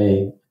have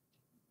a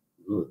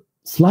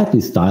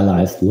slightly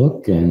stylized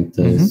look, and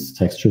those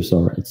textures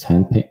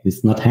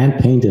it's not hand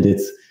painted.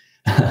 It's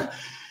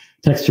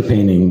texture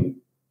painting.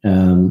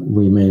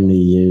 We mainly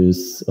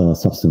use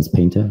Substance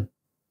Painter.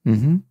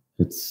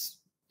 It's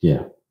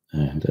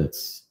and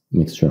it's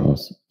mixture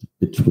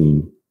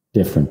between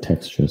different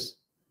textures,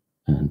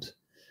 and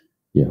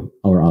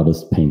our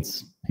artist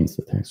paints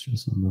the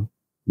textures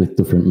with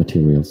different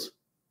materials,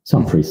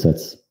 some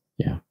presets.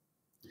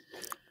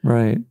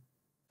 Right.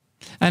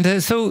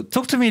 And so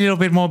talk to me a little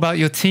bit more about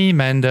your team,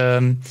 and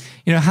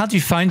how do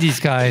you find these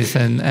guys,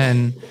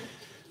 and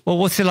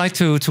what's it like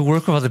to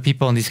work with other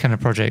people on these kind of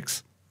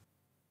projects?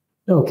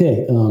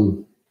 Okay.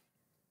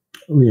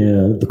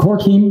 The core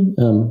team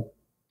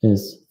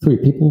is 3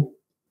 people.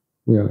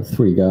 We are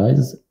 3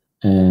 guys,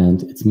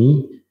 and it's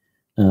me,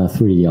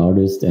 3D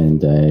artist,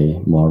 and a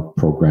more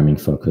programming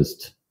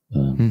focused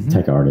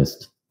tech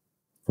artist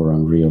for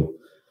Unreal.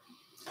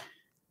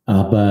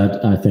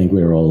 But I think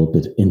we're all a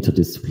bit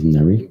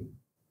interdisciplinary.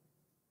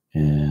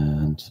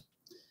 And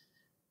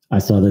I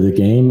started the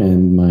game,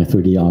 and my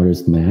 3D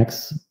artist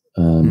Max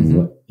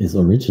is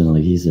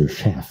originally he's a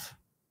chef.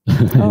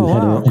 Cool!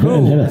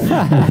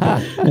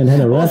 And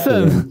had a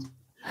restaurant. Awesome.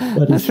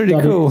 But that's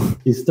really cool.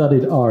 He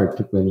studied art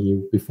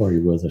before he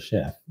was a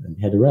chef, and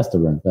he had a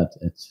restaurant. But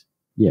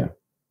the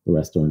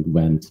restaurant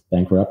went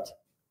bankrupt,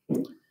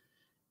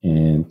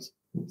 and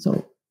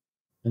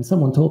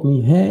someone told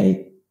me,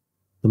 "Hey,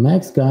 the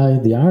Max guy,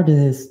 the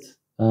artist,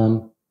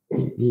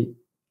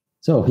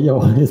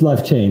 his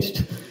life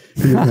changed.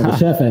 He's not a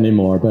chef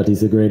anymore, but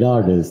he's a great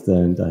artist."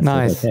 And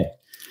I said, "Okay."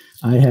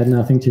 I had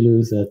nothing to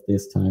lose at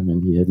this time,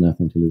 and he had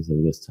nothing to lose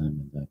at this time,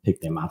 and I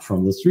picked him up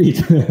from the street.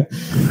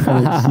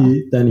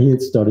 And then he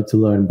had started to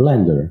learn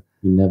Blender.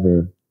 He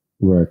never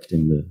worked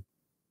in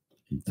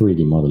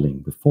 3D modeling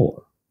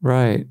before.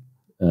 Right.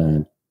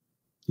 And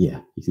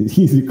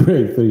he's a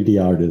great 3D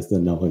artist,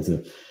 and now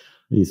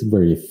he's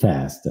very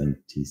fast, and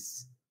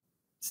he's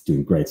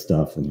doing great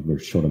stuff in a very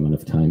short amount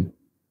of time.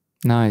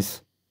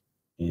 Nice.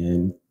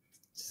 And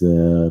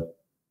the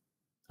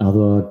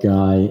other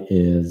guy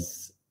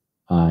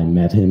I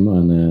met him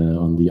on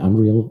the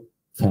Unreal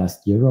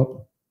Fest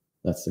Europe.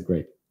 That's a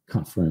great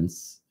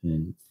conference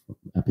in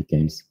Epic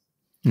Games.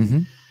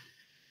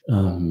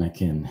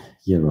 Back in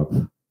Europe,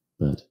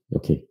 but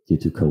due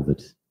to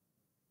COVID,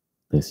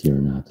 last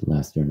year not.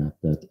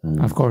 But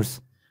of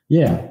course,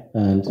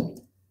 and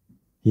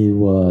he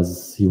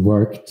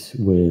worked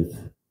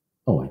with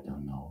I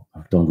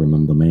don't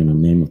remember the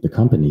name of the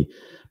company,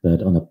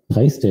 but on a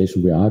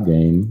PlayStation VR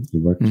game, he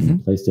worked on a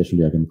PlayStation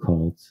VR game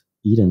called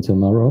Eden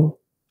Tomorrow.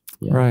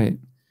 Yeah. Right.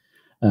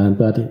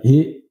 But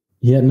he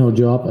had no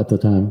job at the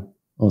time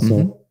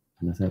also.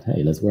 And I said,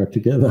 hey, let's work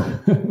together.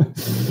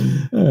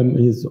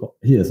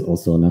 He has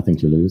also nothing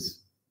to lose.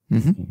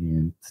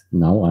 And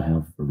now I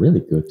have a really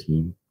good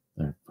team.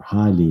 They're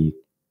highly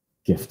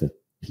gifted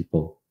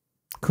people.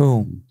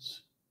 Cool. And,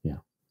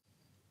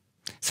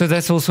 so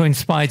that's also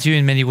inspired you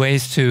in many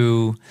ways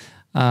to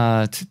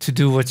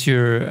do what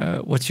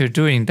you're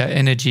doing. That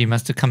energy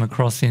must have come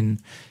across in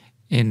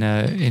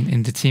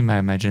the team, I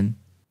imagine.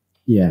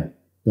 Yeah,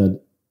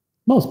 but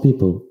most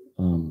people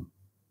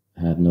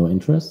had no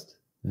interest.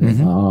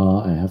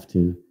 I have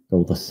to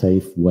go the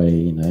safe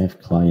way, and I have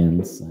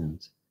clients,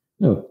 and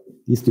no,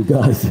 these two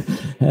guys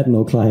had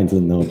no clients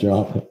and no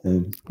job.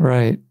 And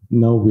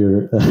now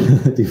we're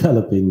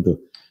developing the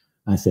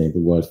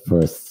world's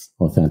first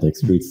authentic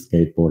street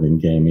skateboarding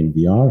game in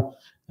VR.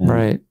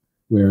 And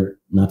we're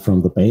not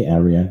from the Bay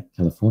Area,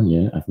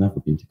 California. I've never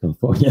been to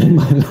California in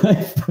my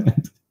life.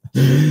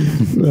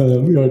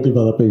 We are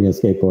designing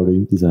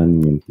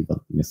and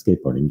developing a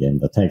skateboarding game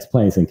that takes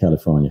place in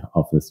California,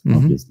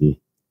 obviously.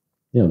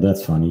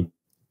 That's funny.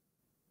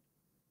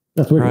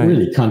 That's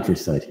really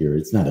countryside here.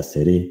 It's not a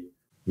city.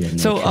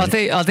 So are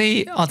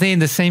they in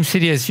the same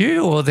city as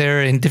you, or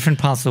they're in different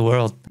parts of the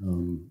world?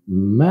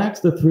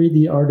 Max, the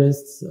 3D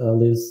artist,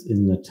 lives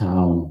in a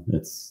town.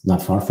 It's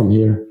not far from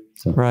here.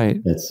 So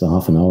it's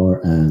half an hour.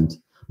 And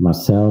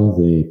Marcel,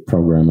 the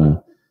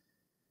programmer,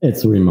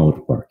 it's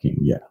remote working.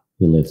 Yeah,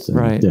 he lives in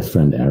a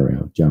different area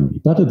of Germany,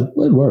 but it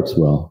works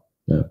well.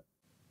 Yeah.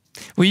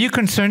 Were you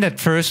concerned at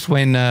first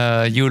when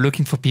you were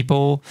looking for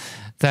people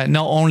that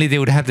not only they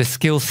would have the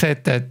skill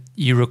set that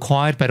you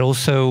required, but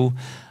also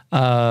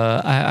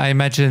I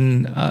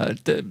imagine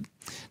the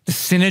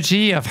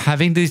synergy of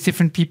having these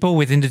different people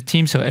within the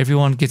team so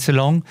everyone gets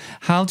along?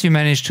 How do you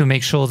manage to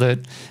make sure that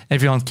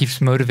everyone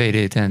keeps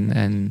motivated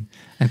and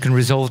can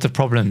resolve the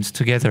problems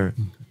together?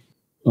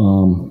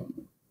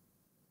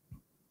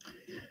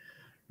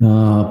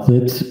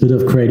 Bit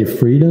of creative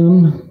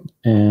freedom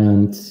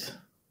and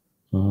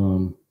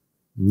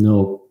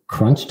no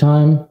crunch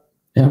time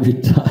every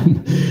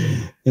time.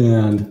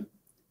 And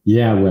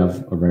yeah, we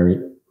have a very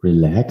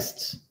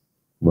relaxed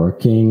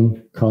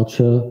working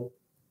culture.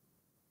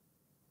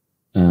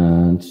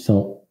 And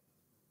so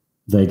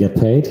they get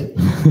paid,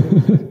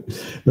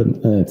 but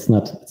it's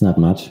not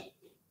much.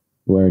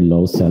 Very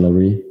low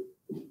salary.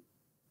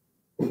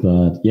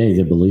 But yeah,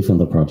 they believe in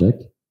the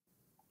project.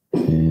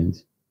 And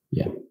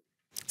yeah.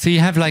 So you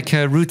have like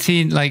a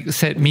routine, like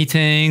set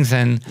meetings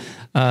and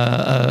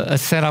a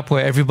setup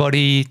where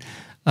everybody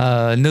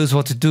knows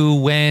what to do,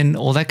 when,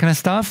 all that kind of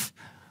stuff?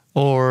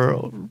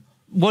 Or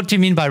what do you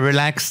mean by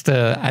relaxed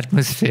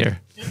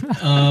atmosphere?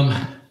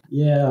 My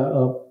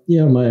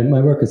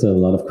work is a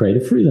lot of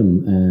creative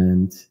freedom.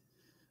 And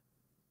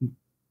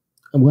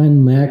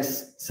when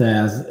Max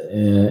says,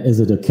 is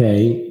it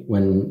okay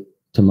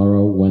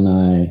tomorrow when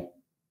I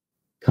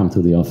come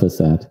to the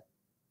office at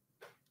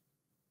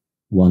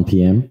 1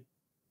 p.m.?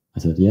 I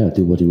said, yeah,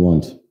 do what you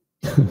want.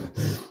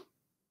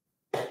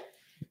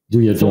 Do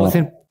your job.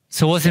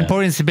 So what's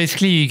important is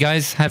basically you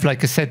guys have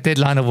like a set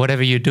deadline of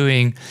whatever you're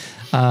doing.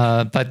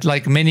 But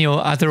like many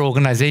other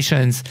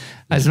organizations,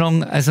 as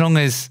long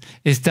as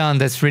it's done,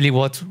 that's really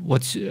what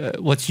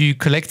you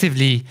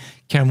collectively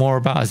care more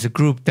about as a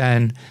group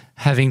than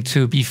having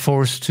to be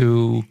forced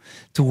to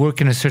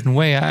work in a certain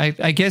way.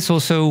 I guess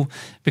also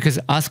because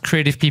us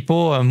creative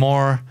people are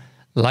more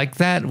like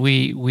that.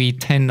 We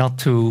tend not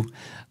to,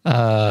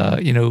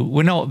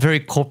 we're not very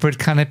corporate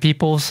kind of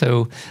people.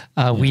 So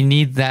we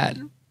need that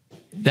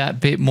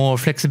bit more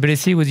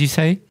flexibility, would you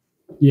say?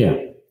 Yeah,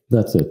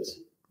 that's it.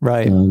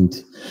 Right.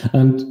 And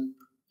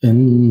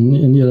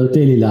in your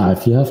daily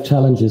life, you have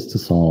challenges to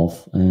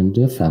solve and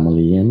your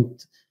family.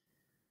 And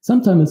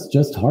sometimes it's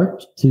just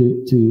hard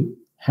to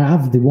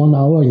have the 1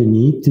 hour you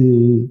need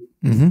to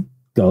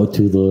go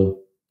to the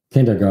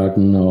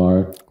kindergarten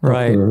or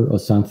or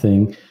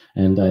something.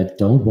 And I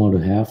don't want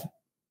to have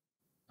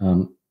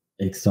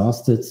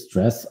exhausted,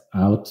 stress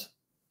out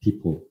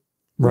people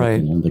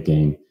working on the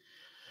game.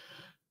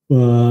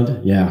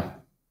 But yeah,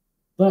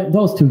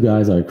 those two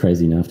guys are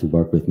crazy enough to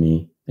work with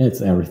me.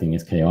 Everything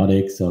is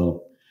chaotic,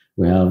 so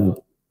we have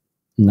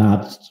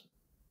not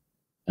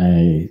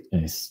a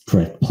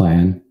strict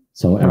plan.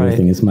 So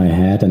everything is my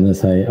head, and I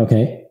say,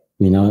 okay,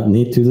 we now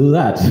need to do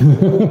that.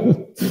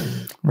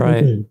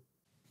 Right. Okay.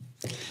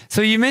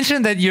 So you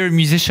mentioned that you're a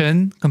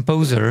musician,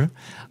 composer,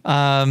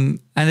 and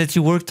that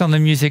you worked on the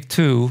music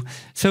too.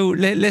 So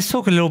let's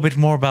talk a little bit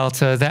more about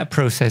that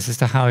process as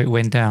to how it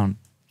went down.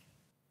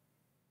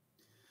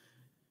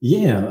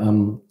 Yeah,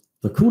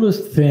 the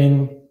coolest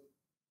thing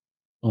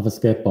of a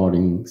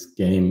skateboarding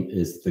game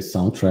is the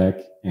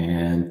soundtrack,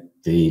 and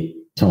the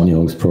Tony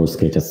Hawk's Pro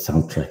Skater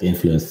soundtrack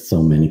influenced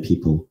so many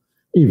people,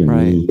 even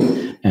me.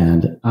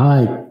 And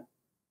I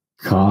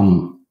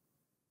come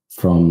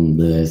from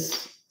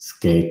this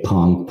skate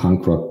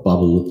punk rock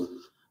bubble.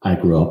 I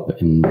grew up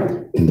in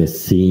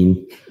this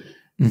scene.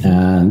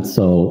 And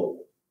so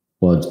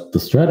what the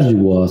strategy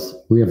was,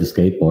 we have a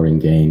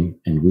skateboarding game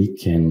and we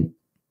can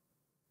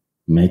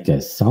make a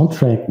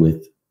soundtrack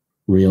with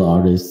real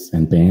artists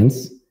and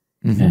bands,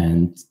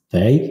 and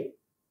they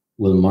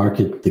will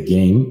market the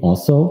game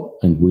also,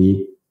 and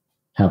we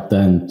help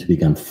them to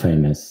become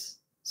famous.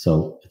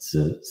 So it's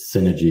a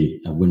synergy,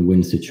 a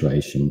win-win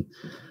situation.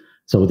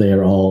 So they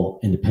are all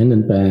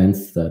independent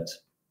bands that,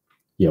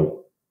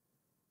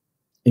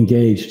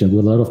 engaged and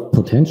with a lot of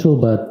potential,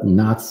 but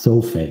not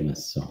so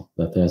famous. So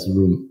that there's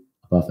room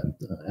above them.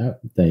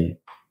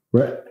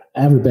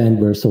 Every band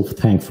were so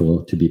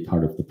thankful to be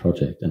part of the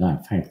project, and I'm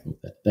thankful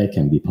that they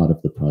can be part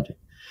of the project.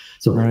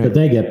 So, but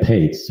they get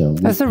paid. So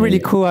that's a really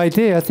cool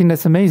idea. I think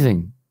that's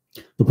amazing.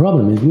 The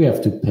problem is we have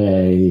to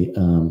pay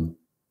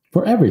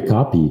for every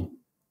copy.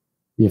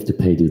 We have to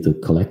pay to the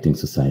collecting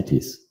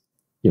societies.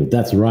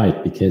 That's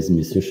right, because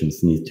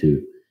musicians need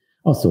to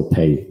also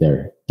pay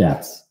their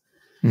debts.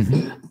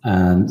 And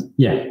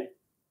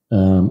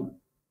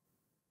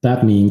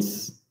that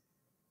means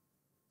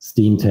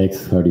Steam takes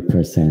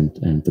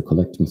 30% and the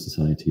collecting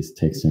societies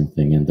take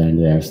something, and then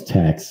there's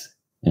tax,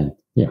 and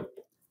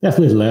that's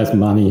a little less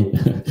money,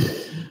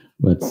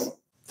 but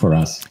for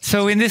us.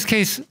 So in this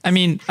case, I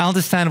mean, I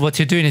understand what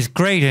you're doing is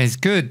great and it's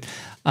good,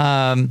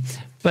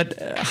 but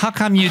how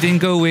come you didn't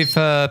go with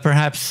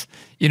perhaps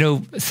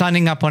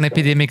signing up on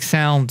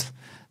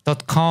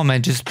epidemicsound.com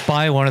and just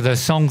buy one of the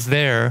songs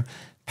there,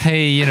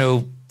 pay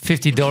 $50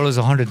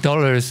 or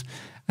 $100,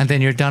 and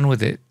then you're done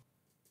with it?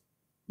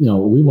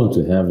 We want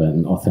to have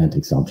an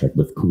authentic soundtrack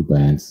with cool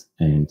bands.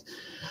 And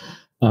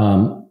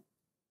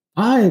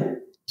I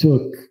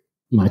took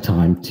my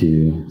time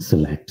to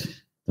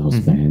select those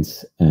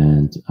bands,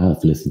 and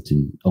I've listened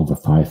to over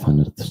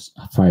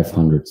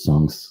 500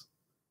 songs.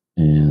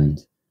 And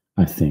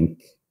I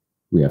think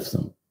we have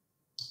some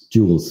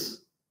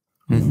jewels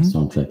on the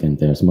soundtrack, and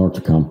there's more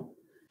to come.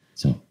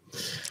 So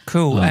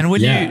cool. And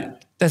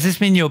does this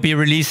mean you'll be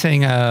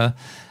releasing a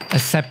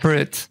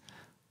separate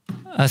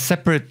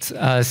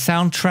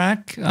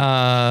soundtrack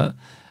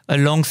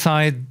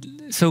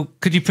alongside? So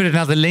could you put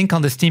another link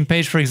on the Steam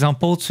page, for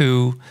example,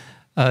 to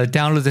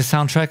download the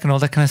soundtrack and all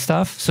that kind of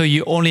stuff? So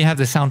you only have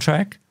the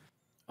soundtrack?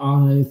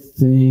 I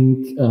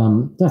think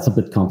that's a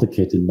bit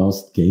complicated.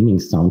 Most gaming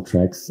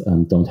soundtracks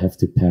don't have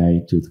to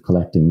pay to the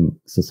collecting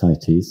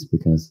societies,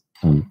 because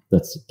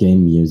that's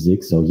game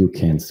music, so you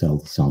can sell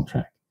the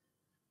soundtrack.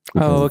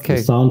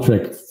 Because the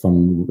soundtrack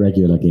from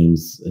regular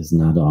games is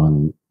not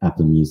on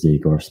Apple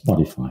Music or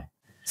Spotify.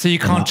 So you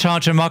can't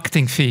charge a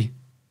marketing fee,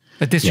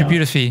 a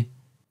distributor fee.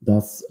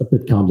 That's a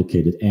bit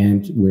complicated,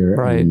 and we're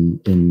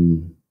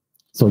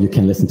so you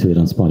can listen to it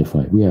on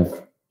Spotify. We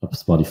have a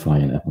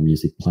Spotify and Apple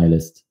Music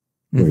playlist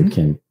where you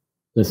can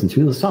listen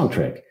to the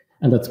soundtrack,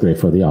 and that's great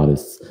for the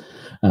artists.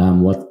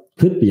 What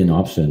could be an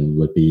option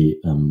would be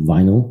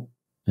vinyl,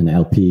 an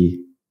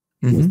LP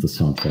with the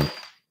soundtrack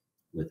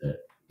with a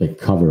big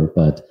cover,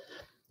 but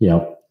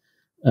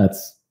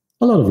that's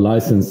a lot of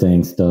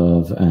licensing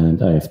stuff,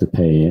 and I have to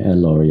pay a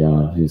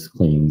lawyer who's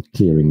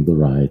clearing the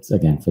rights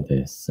again for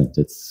this, and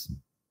it's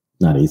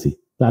not easy.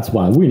 That's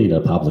why we need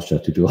a publisher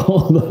to do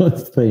all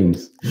those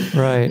things.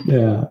 Right.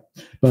 Yeah.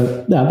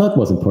 But that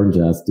was important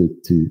to us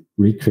to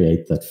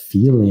recreate that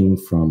feeling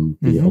from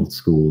the old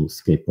school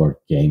skateboard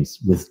games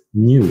with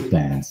new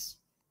bands,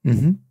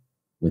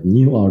 with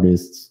new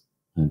artists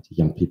and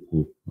young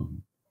people.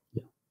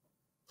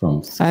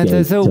 From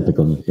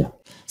typical.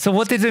 So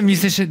what did the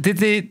musician? Did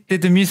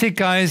the music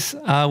guys?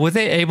 Were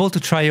they able to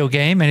try your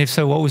game? And if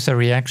so, what was their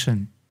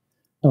reaction?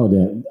 Oh,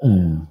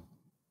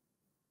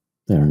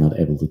 they are not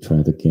able to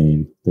try the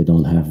game. They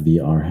don't have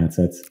VR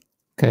headsets.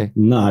 Okay.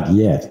 Not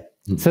yet.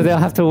 So they'll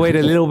have to wait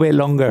a little bit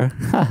longer.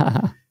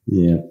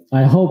 Yeah.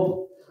 I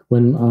hope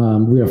when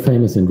we are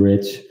famous and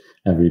rich,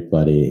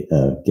 everybody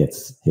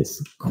gets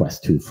his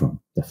Quest 2 from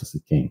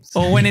Deficit Games.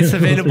 Or when it's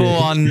available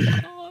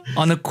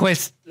on a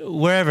Quest,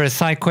 wherever, a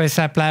SideQuest,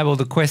 App Lab, or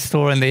the Quest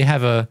store, and they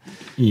have a...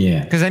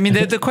 Yeah. Because, I mean,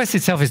 the Quest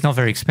itself is not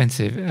very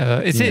expensive.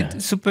 Is it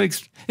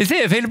is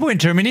it available in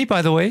Germany,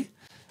 by the way?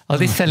 Are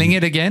they selling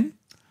it again?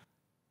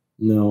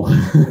 No.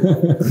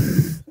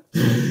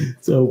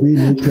 So we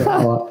need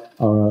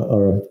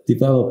our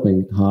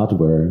developing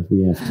hardware.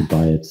 We have to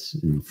buy it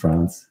in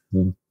France.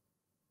 So,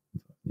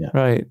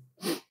 right.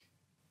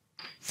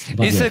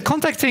 Is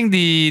contacting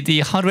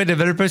the hardware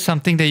developers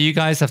something that you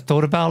guys have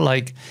thought about?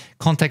 Like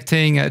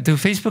contacting? Do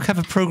Facebook have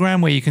a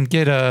program where you can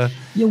get a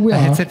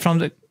headset from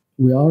the?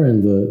 We are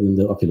in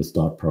the Oculus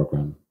Start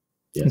program.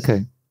 Yes.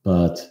 Okay.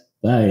 But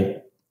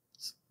they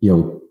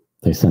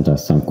sent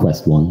us some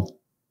Quest 1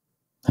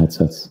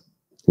 headsets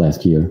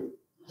last year,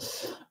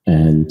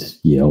 and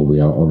we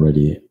are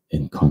already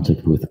in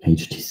contact with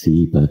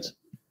HTC, but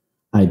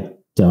I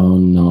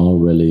don't know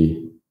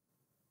really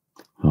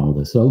how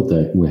this. So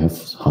that we have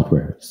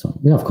hardware, so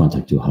we have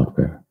contact to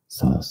hardware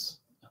SaaS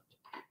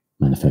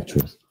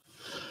manufacturers.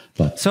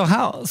 But so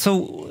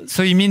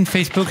you mean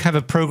Facebook have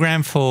a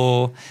program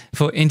for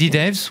indie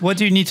devs? What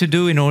do you need to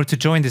do in order to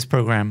join this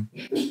program?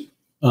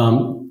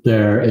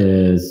 There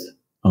is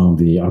on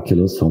the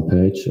Oculus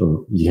homepage,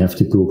 or you have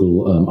to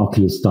Google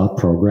Oculus Start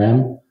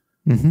program.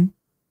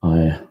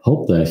 I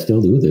hope they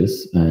still do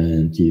this,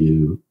 and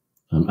you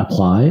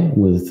apply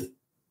with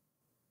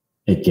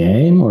a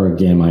game or a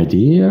game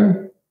idea.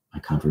 I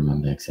can't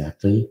remember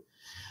exactly.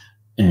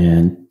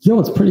 And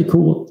it's pretty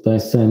cool. They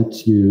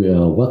sent you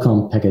a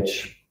welcome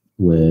package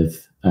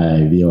with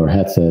a VR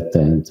headset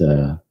and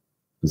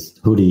this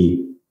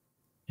hoodie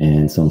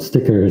and some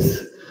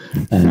stickers.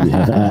 And you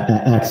have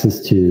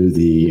access to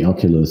the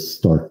Oculus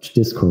Start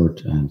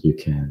Discord, and you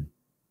can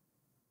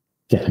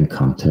get in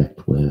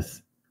contact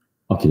with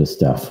Oculus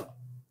staff.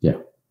 Yeah,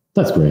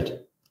 that's great.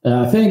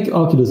 I think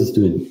Oculus is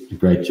doing a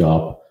great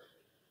job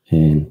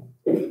in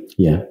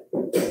Yeah.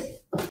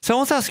 So I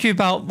want to ask you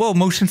about, well,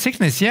 motion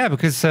sickness. Yeah,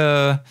 because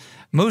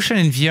motion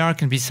in VR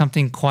can be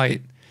something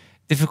quite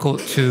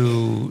difficult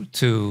to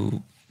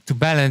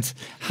balance.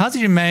 How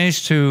did you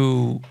manage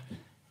to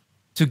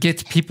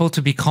get people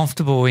to be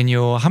comfortable in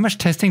your? How much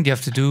testing do you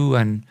have to do,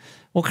 and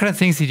what kind of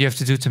things did you have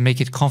to do to make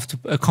it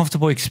a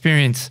comfortable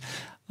experience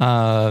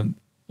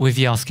with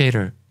VR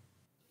Skater?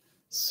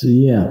 So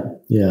yeah,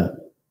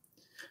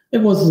 it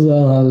was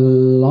a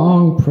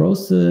long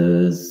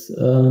process,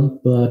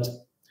 but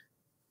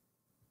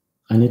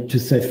I need to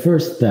say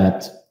first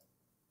that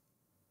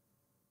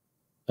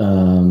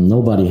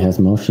nobody has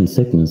motion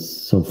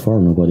sickness so far.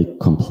 Nobody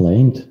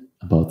complained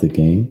about the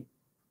game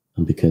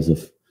because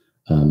of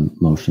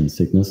motion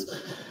sickness.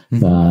 Mm-hmm.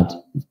 But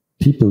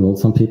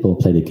some people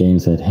play the game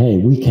and said, hey,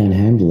 we can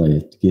handle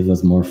it, give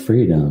us more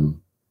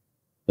freedom.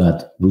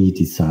 But we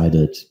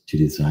decided to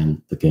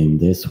design the game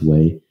this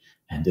way.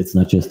 And it's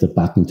not just a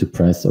button to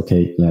press,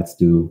 okay, let's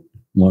do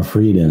more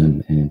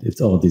freedom. And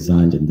it's all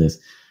designed in this.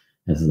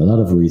 There's a lot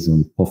of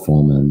reason,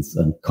 performance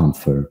and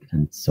comfort.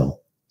 And so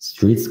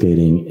street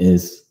skating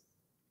is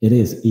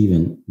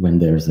even when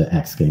there's an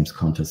X Games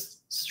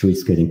contest, street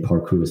skating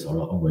parkour is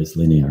always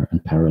linear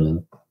and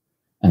parallel.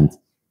 And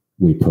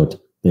we put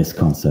this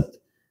concept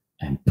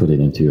and put it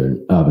into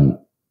an urban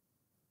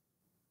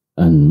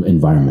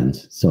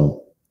environment.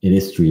 So it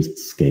is street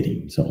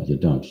skating. So you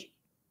don't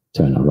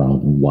turn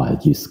around while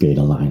you skate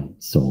a line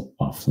so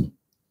often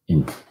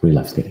in real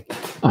life skating.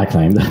 I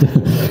claim that.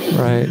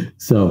 Right.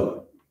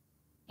 So,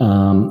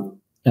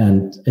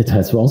 and it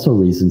has also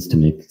reasons to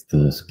make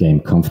the game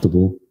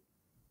comfortable,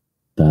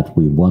 that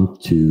we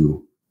want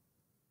to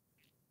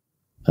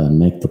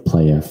make the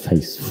player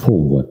face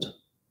forward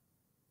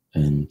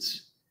and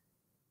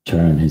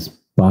turn his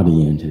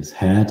body and his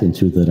head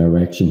into the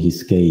direction he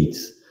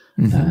skates.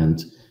 Mm-hmm.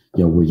 And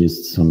we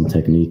used some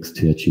techniques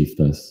to achieve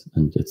this.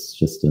 And it's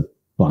just a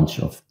bunch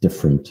of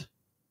different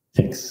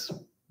things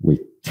we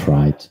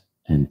tried.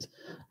 And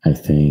I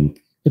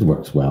think it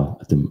works well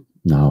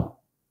now.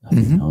 I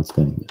think now it's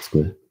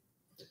good.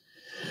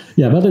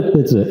 Yeah, but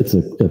it's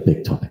a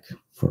big topic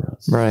for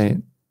us. Right.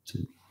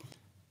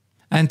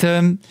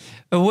 And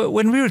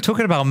when we were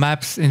talking about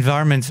maps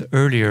environments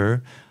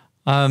earlier,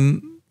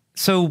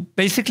 so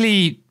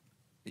basically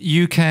do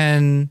you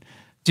create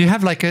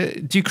like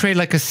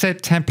a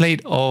set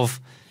template of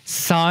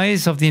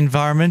size of the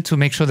environment to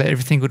make sure that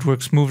everything would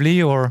work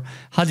smoothly, or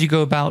how do you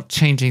go about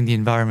changing the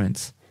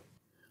environments?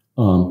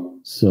 What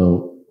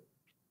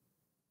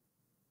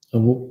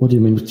do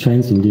you mean with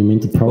changing? Do you mean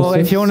the process? Well,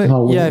 if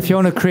you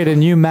want to create a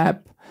new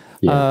map,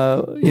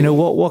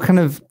 what kind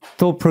of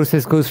thought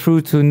process goes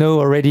through to know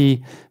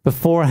already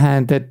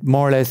beforehand that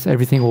more or less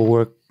everything will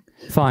work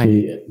fine?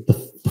 Okay.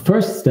 The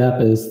first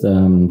step is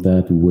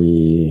that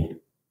we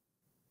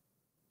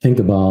think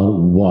about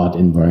what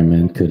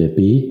environment could it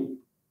be,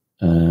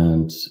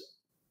 and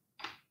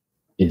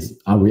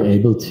are we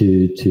able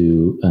to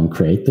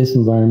create this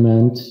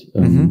environment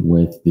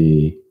with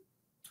the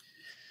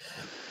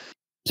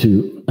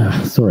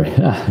sorry.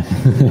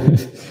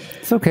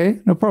 It's okay,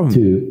 no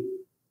problem.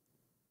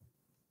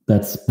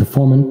 That's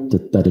performant,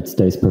 that it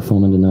stays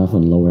performant enough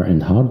on lower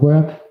end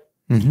hardware.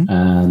 Mm-hmm.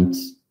 And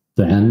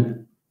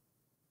then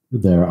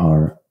there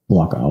are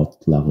blockout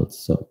levels.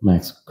 So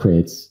Max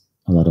creates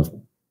a lot of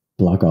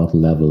blockout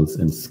levels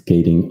in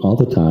skating all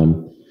the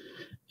time.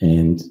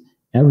 And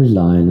every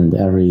line and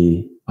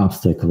every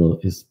obstacle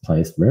is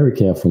placed very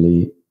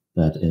carefully,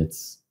 that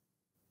it's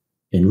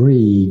in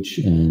reach.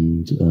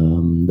 And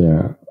there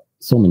are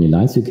so many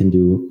lines you can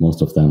do.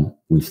 Most of them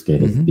we've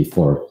skated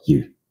before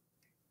you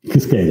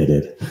skated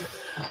it.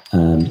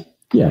 And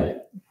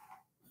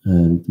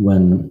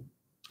when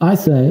I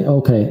say,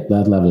 okay,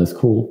 that level is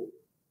cool,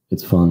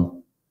 it's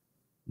fun,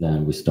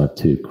 then we start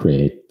to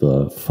create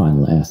the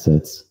final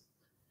assets.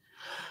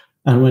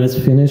 And when it's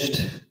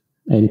finished,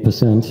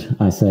 80%,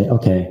 I say,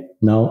 okay,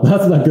 no,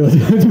 that's not good.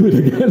 Do it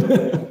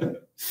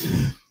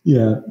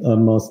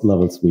again. Most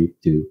levels we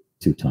do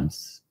 2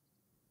 times.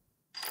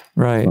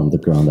 Right. From the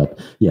ground up.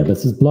 Yeah, but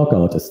this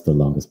blockout is the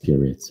longest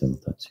period, so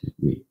that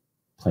we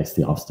place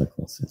the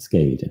obstacles and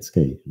skate and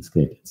skate and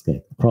skate and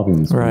skate. The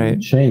problem is when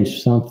you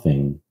change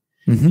something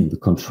in the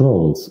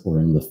controls or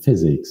in the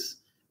physics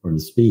or in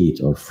the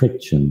speed or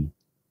friction,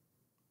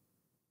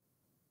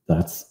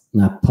 that's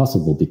not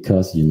possible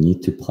because you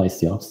need to place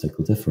the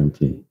obstacle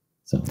differently.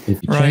 So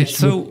if you change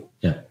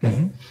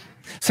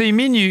So you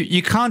mean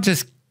you can't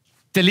just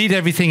delete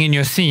everything in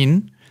your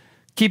scene,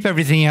 keep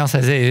everything else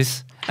as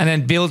is, and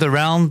then build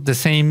around the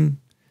same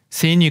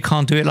scene? You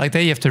can't do it like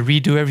that. You have to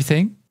redo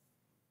everything.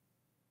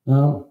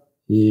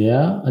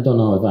 I don't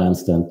know if I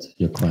understand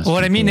your question. Well,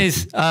 what I mean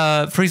is,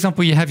 for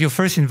example, you have your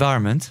first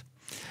environment.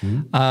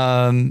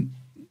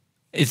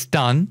 It's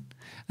done,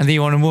 and then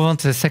you want to move on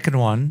to the second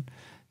one.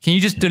 Can you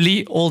just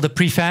delete all the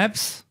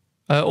prefabs?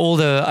 I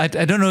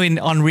don't know in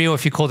Unreal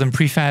if you call them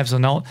prefabs or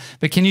not,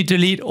 but can you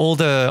delete all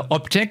the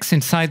objects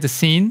inside the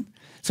scene?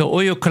 So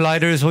all your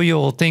colliders, all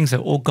your things are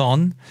all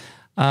gone,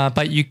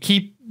 but you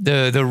keep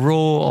the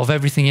row of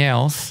everything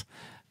else,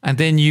 and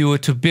then you were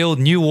to build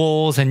new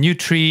walls and new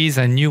trees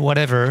and new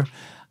whatever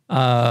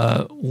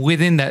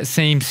within that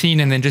same scene,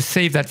 and then just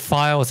save that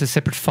file as a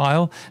separate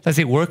file. Does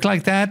it work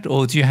like that,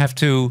 or do you have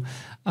to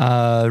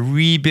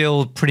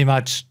rebuild pretty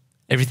much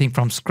everything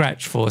from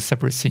scratch for a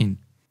separate scene?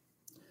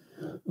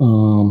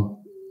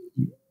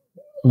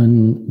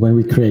 When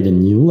we create a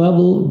new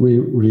level, we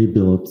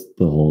rebuild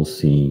the whole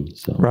scene.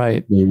 So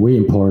right, we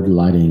import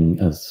lighting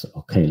as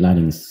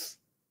lighting's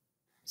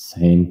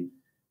same,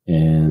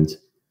 and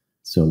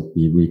so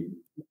we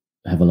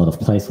have a lot of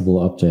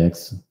placeable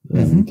objects,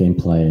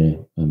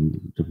 gameplay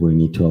that we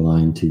need to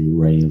align to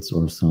rails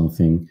or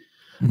something,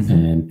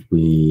 and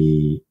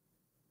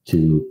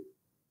to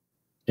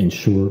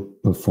ensure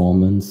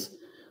performance,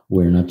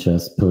 we're not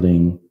just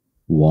putting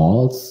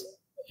walls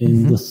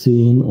in the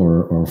scene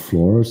or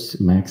floors.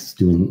 Max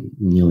doing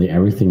nearly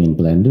everything in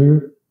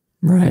Blender,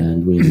 right?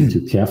 And we need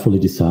to carefully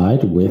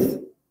decide with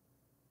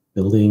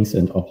buildings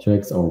and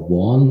objects are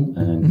one,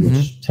 and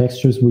which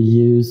textures we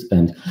use,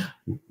 and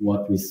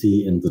what we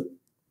see in the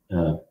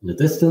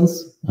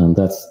distance. And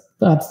that's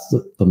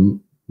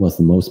was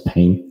the most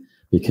pain,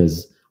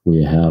 because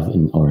we have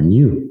in our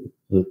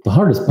the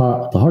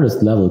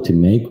hardest level to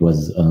make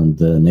was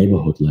the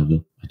neighborhood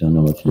level. I don't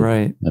know if you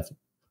have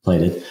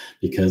played it,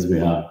 because we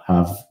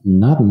have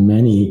not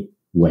many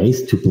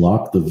ways to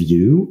block the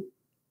view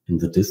in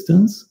the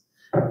distance.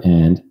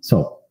 And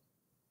so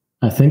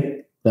I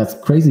think that's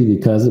crazy,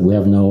 because we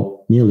have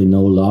nearly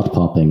no lot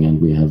popping,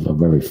 and we have a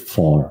very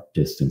far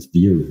distance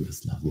view in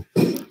this level.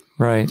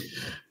 Right.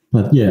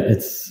 But yeah,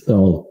 it's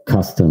all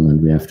custom,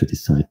 and we have to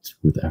decide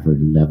with every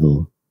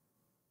level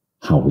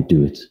how we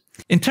do it.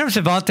 In terms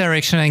of art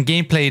direction and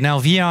gameplay, now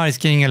VR is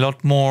getting a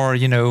lot more,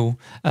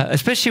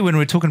 especially when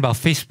we're talking about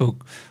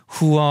Facebook,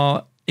 who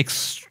are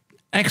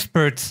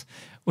experts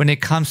when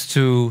it comes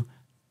to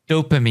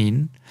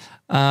dopamine.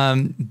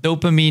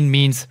 Dopamine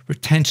means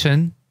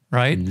retention,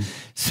 right?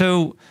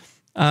 So,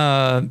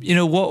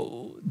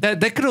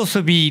 that could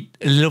also be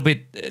a little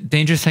bit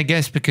dangerous, I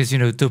guess, because,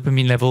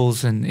 dopamine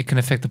levels, and it can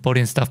affect the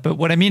body and stuff. But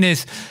what I mean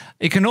is,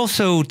 it can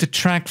also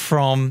detract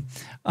from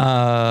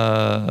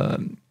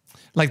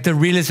like the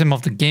realism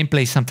of the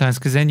gameplay sometimes,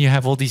 because then you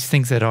have all these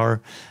things that are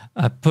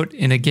put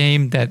in a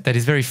game that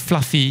is very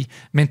fluffy,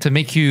 meant to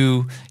make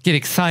you get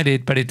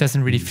excited, but it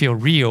doesn't really feel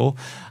real.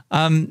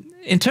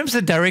 In terms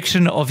of the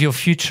direction of your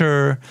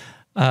future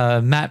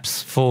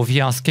maps for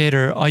VR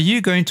Skater, are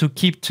you going to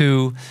keep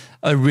to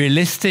a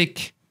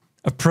realistic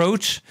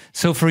approach?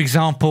 So, for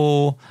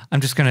example,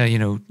 I'm just going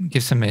to,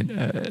 give some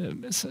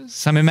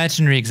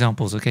imaginary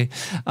examples, okay?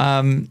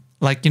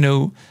 Like,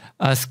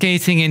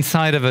 skating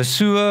inside of a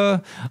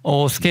sewer,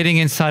 or skating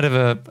inside of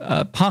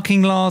a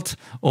parking lot,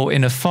 or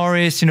in a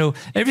forest.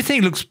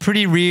 Everything looks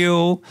pretty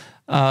real,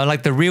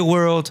 like the real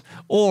world.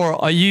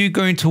 Or are you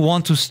going to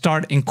want to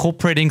start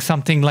incorporating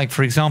something like,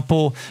 for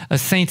example, a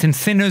Saints and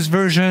Sinners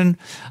version,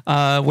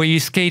 where you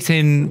skate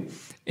in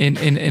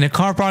a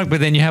car park, but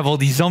then you have all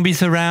these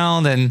zombies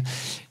around, and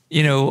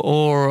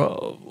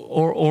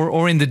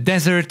or in the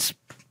desert,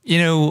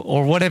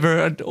 or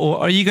whatever? Or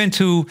are you going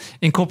to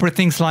incorporate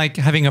things like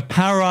having a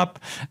power up,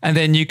 and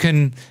then you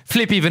can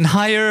flip even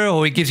higher,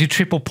 or it gives you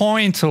triple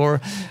points? Or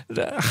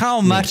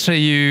how much are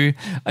you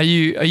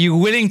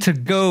willing to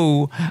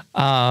go,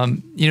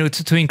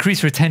 to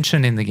increase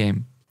retention in the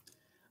game?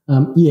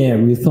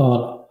 We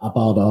thought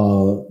about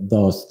all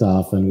those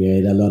stuff, and we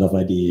had a lot of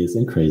ideas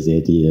and crazy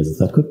ideas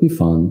that could be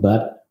fun,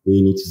 but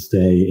we need to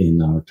stay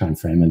in our time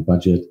frame and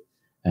budget,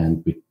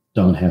 and we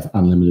don't have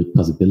unlimited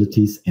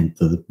possibilities. And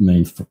the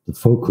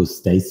focus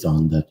stays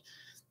on that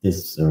this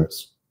is a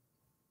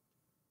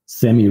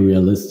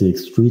semi-realistic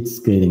street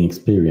skating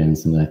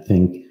experience. And I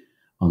think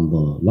on the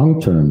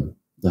long term,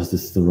 this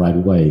is the right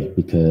way,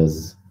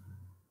 because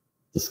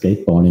the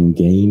skateboarding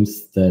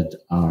games that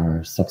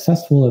are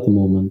successful at the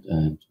moment,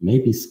 and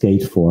maybe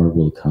Skate 4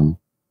 will come.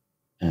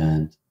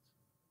 And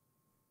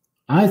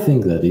I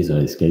think that these are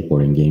the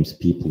skateboarding games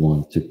people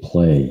want to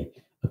play.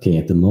 Okay,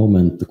 at the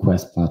moment, the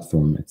Quest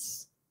platform,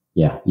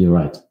 you're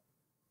right.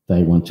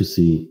 They want to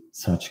see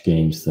such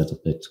games that are a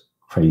bit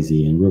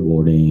crazy and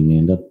rewarding,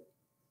 and a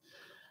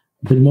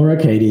bit more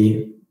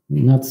arcadey,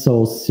 not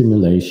so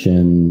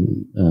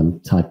simulation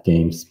type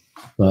games.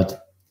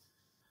 But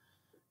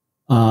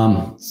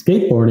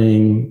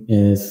skateboarding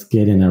is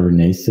getting a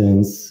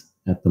renaissance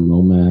at the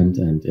moment,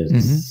 and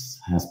it's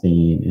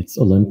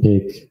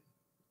Olympic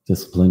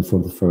discipline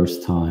for the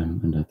first time.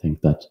 And I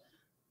think that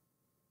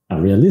a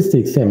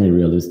realistic,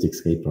 semi-realistic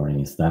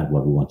skateboarding is that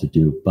what we want to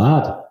do.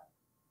 But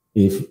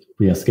if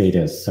VR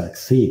Skater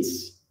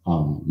succeeds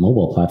on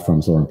mobile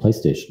platforms or on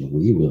PlayStation,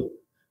 we will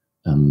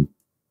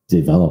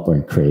develop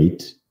and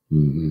create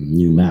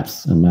new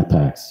maps and map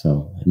packs.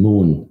 So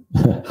Moon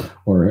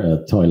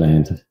or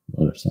Toyland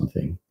or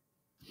something.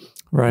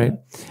 Right.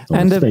 Or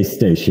and Space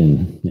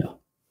Station. Yeah.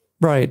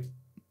 Right.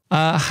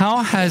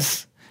 How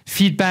has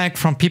feedback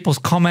from people's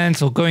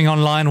comments, or going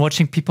online,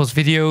 watching people's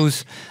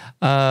videos,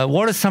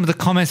 what are some of the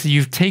comments that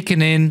you've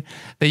taken in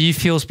that you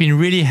feel has been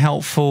really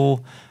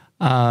helpful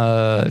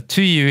to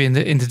you in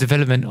the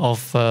development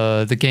of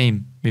the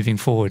game? moving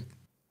forward?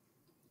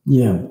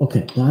 Yeah,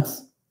 okay.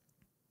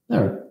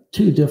 There are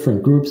two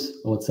different groups,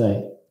 I would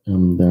say.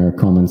 There are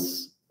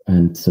comments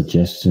and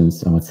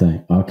suggestions. I would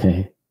say,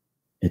 okay,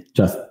 it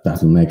just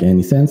doesn't make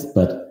any sense,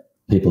 but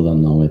people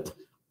don't know it.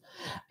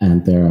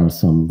 And there are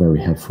some very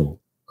helpful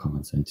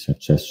comments and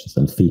suggestions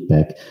and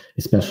feedback,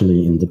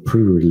 especially in the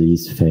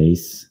pre-release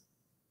phase.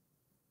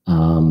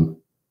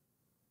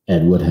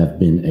 It would have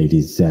been a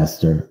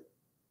disaster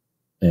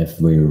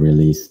if we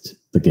released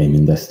the game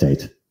in that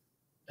state.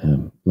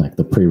 Like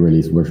the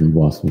pre-release version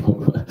was.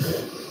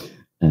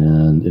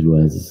 And it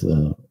was,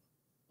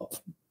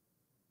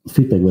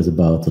 feedback was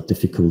about the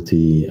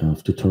difficulty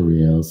of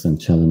tutorials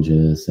and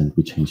challenges, and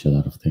we changed a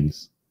lot of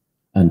things.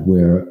 And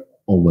we're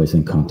always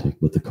in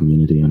contact with the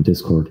community on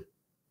Discord,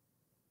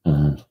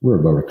 and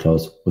we're very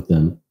close with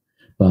them.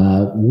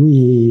 But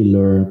we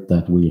learned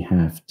that we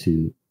have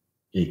to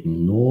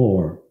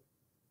ignore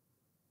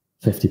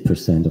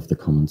 50% of the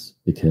comments,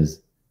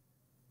 because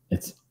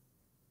it's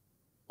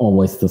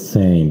always the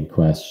same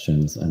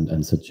questions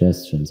and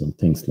suggestions and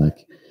things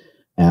like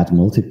add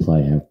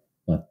multiplayer,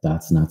 but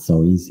that's not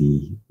so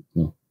easy.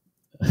 You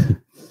know?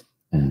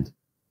 And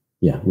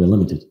yeah, we're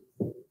limited.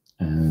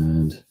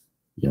 And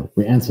yeah,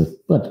 we answered,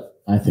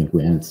 but I think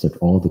we answered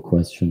all the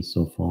questions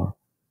so far.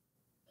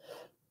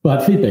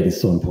 But feedback is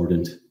so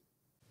important.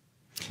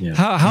 Yeah.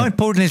 How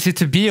important is it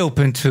to be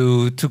open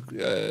to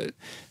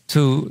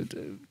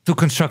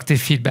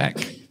constructive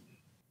feedback?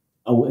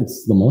 Oh,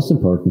 it's the most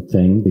important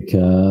thing,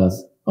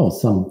 because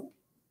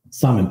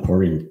some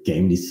important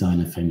game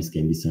designer, famous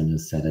game designer,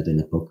 said it in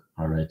a book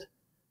I read.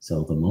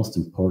 So the most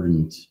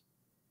important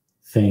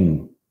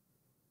thing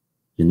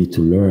you need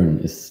to learn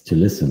is to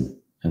listen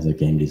as a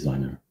game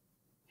designer.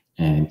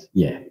 And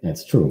yeah,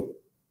 that's true.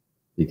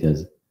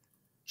 Because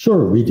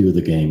sure, we do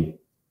the game,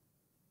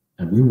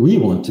 and we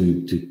want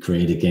to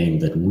create a game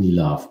that we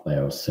love by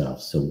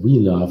ourselves. So we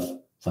love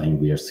playing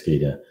We Are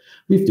Skater.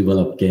 We've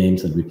developed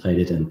games and we played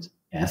it, and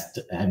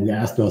we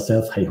asked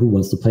ourselves, hey, who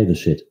wants to play this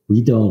shit?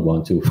 We don't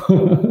want to.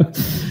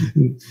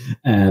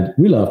 And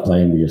we love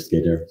playing We Are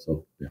Skater.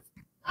 So we have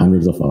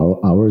hundreds of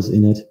hours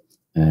in it.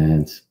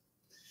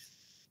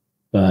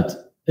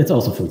 But it's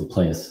also for the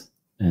players,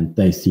 and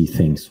they see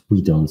things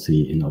we don't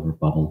see in our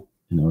bubble,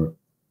 in our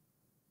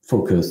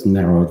focused,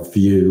 narrowed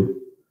view.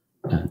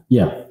 And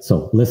yeah,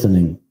 so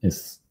listening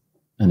is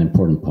an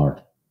important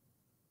part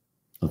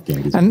of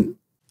game design. And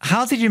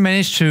how did you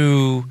manage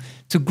to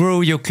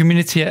grow your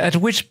community? At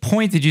which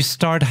point did you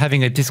start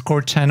having a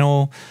Discord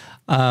channel?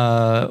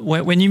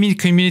 When you mean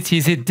community,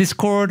 is it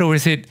Discord, or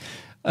is it?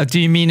 Do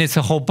you mean it's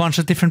a whole bunch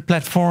of different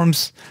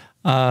platforms?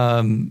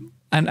 And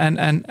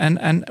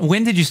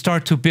when did you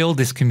start to build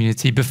this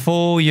community?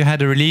 Before you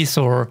had a release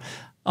or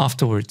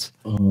afterwards?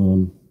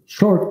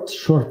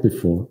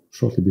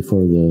 Shortly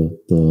before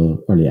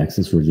the early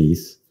access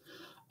release.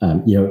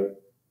 Yeah,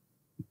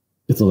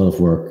 it's a lot of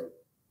work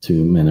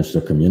to manage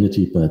the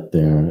community, but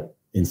there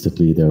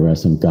were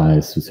some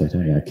guys who said,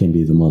 hey, I can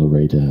be the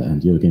moderator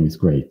and your game is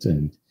great,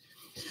 and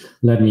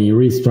let me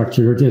restructure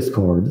your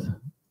Discord.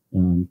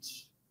 And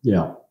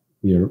yeah,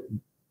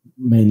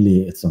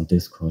 it's on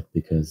Discord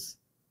because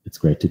it's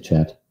great to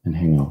chat and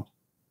hang out.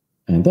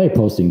 And they're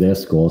posting their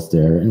scores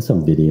there and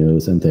some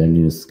videos and their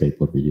new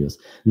skateboard videos.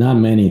 Not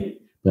many,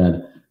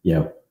 but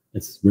yeah,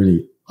 it's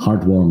really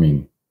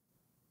heartwarming.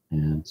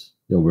 And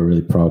yeah, we're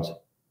really proud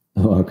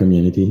of our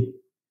community.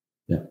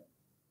 Yeah.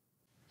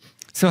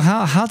 So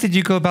how did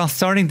you go about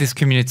starting this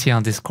community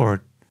on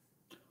Discord?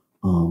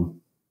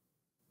 I'm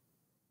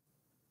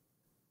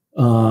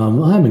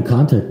in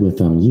contact with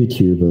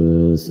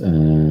YouTubers,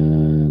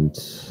 and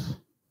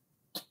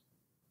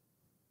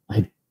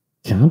I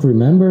can't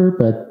remember,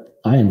 but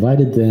I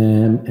invited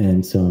them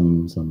and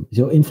some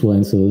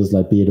influencers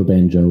like Beardo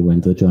Banjo when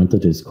they joined the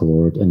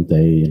Discord, and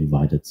they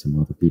invited some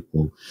other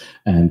people,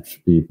 and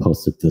we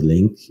posted the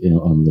link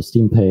on the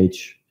Steam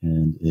page,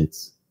 and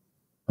it's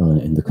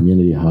in the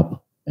community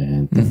hub,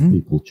 and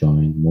people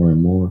joined more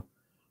and more.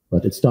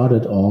 But it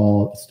started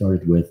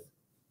with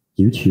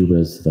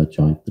YouTubers that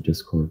joined the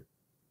Discord,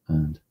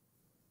 and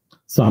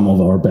some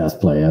of our best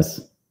players.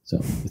 So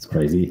it's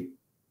crazy.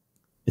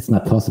 It's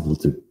not possible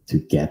to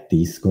get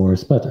these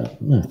scores, but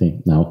I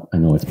think now I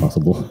know it's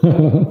possible.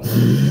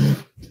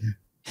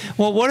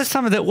 Well, what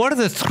are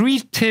the 3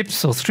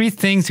 tips or 3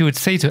 things you would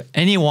say to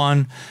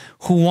anyone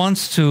who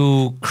wants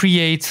to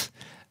create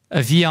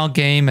a VR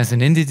game as an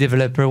indie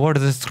developer? What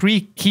are the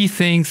 3 key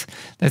things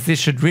that they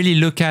should really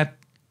look at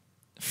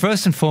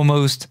first and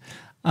foremost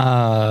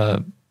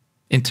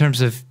in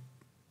terms of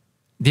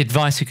the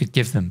advice you could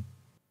give them?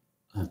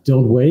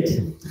 Don't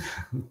wait.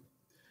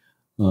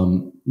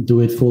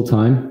 Do it full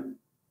time,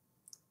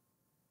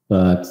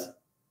 but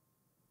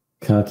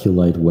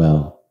calculate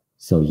well.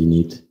 So you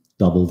need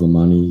double the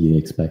money you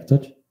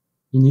expected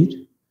you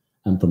need.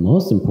 And the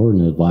most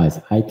important advice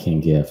I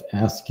can give,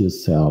 ask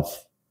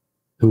yourself,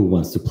 who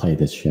wants to play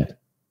this shit?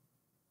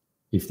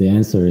 If the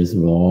answer is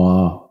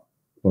raw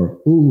or,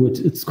 ooh,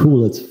 it's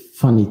cool, it's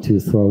funny to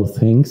throw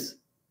things,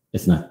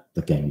 it's not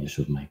the game you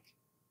should make.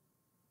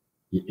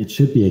 It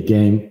should be a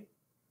game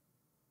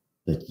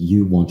that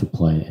you want to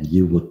play and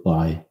you would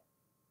buy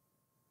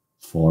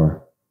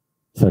for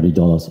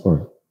 $30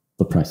 or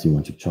the price you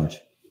want to charge.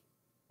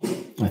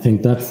 I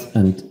think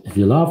and if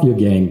you love your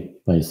game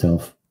by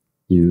yourself,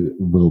 you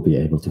will be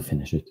able to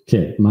finish it.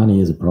 Okay,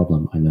 money is a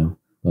problem, I know,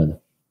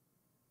 but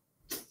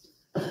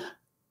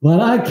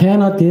I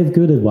cannot give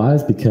good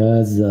advice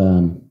because,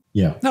 No,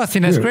 I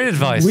think that's great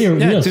advice. We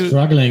are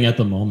struggling at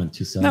the moment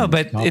to sell. No,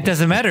 but it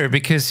doesn't matter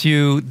because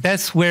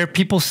that's where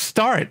people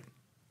start,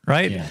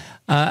 right? Yeah.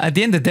 At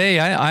the end of the day,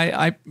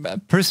 I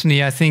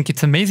personally, I think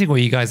it's amazing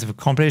what you guys have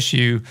accomplished.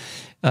 You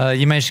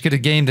managed to get a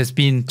game that's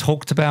been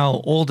talked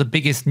about all the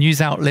biggest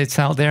news outlets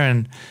out there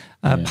and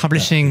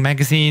publishing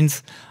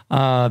magazines.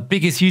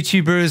 Biggest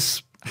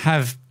YouTubers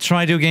have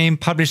tried your game,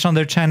 published on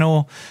their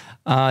channel.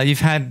 You've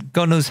had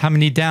God knows how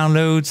many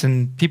downloads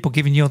and people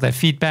giving you all their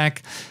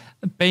feedback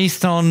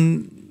based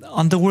on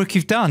the work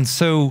you've done.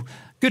 So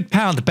good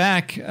pound the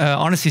back,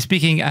 honestly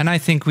speaking. And I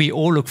think we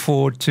all look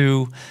forward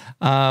to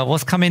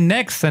what's coming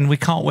next, and we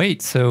can't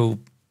wait. So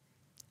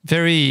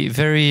very,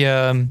 very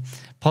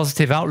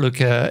positive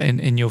outlook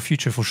in your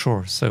future for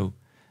sure. So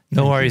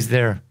no worries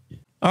there.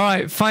 All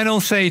right, final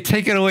say,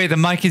 take it away. The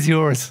mic is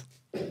yours.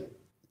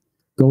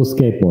 Go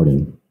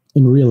skateboarding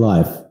in real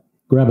life.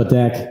 Grab a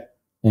deck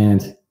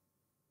and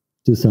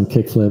do some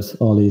kickflips,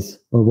 ollies,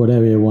 or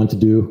whatever you want to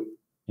do.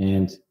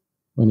 And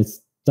when it's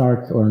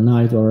dark or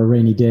night or a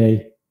rainy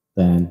day,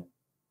 then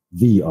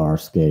VR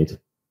skate.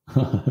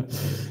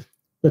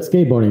 But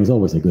skateboarding is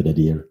always a good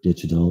idea,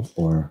 digital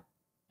or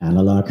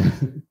analog.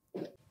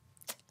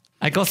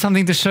 I got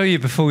something to show you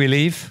before we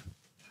leave.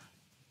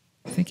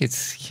 I think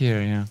it's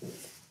here, yeah.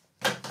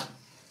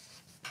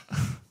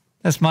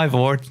 That's my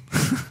board.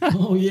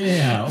 Oh,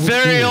 yeah. Okay.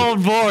 Very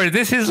old board.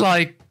 This is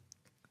like,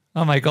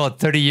 oh my God,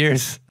 30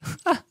 years.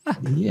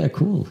 Yeah,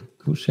 cool.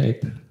 Cool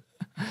shape.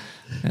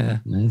 Yeah.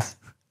 Nice.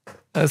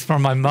 That's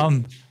from my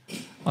mom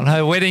on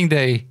her wedding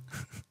day.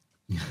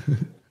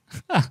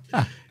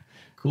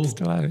 Cool.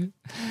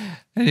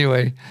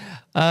 Anyway,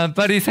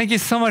 buddy, thank you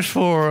so much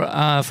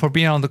for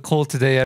being on the call today.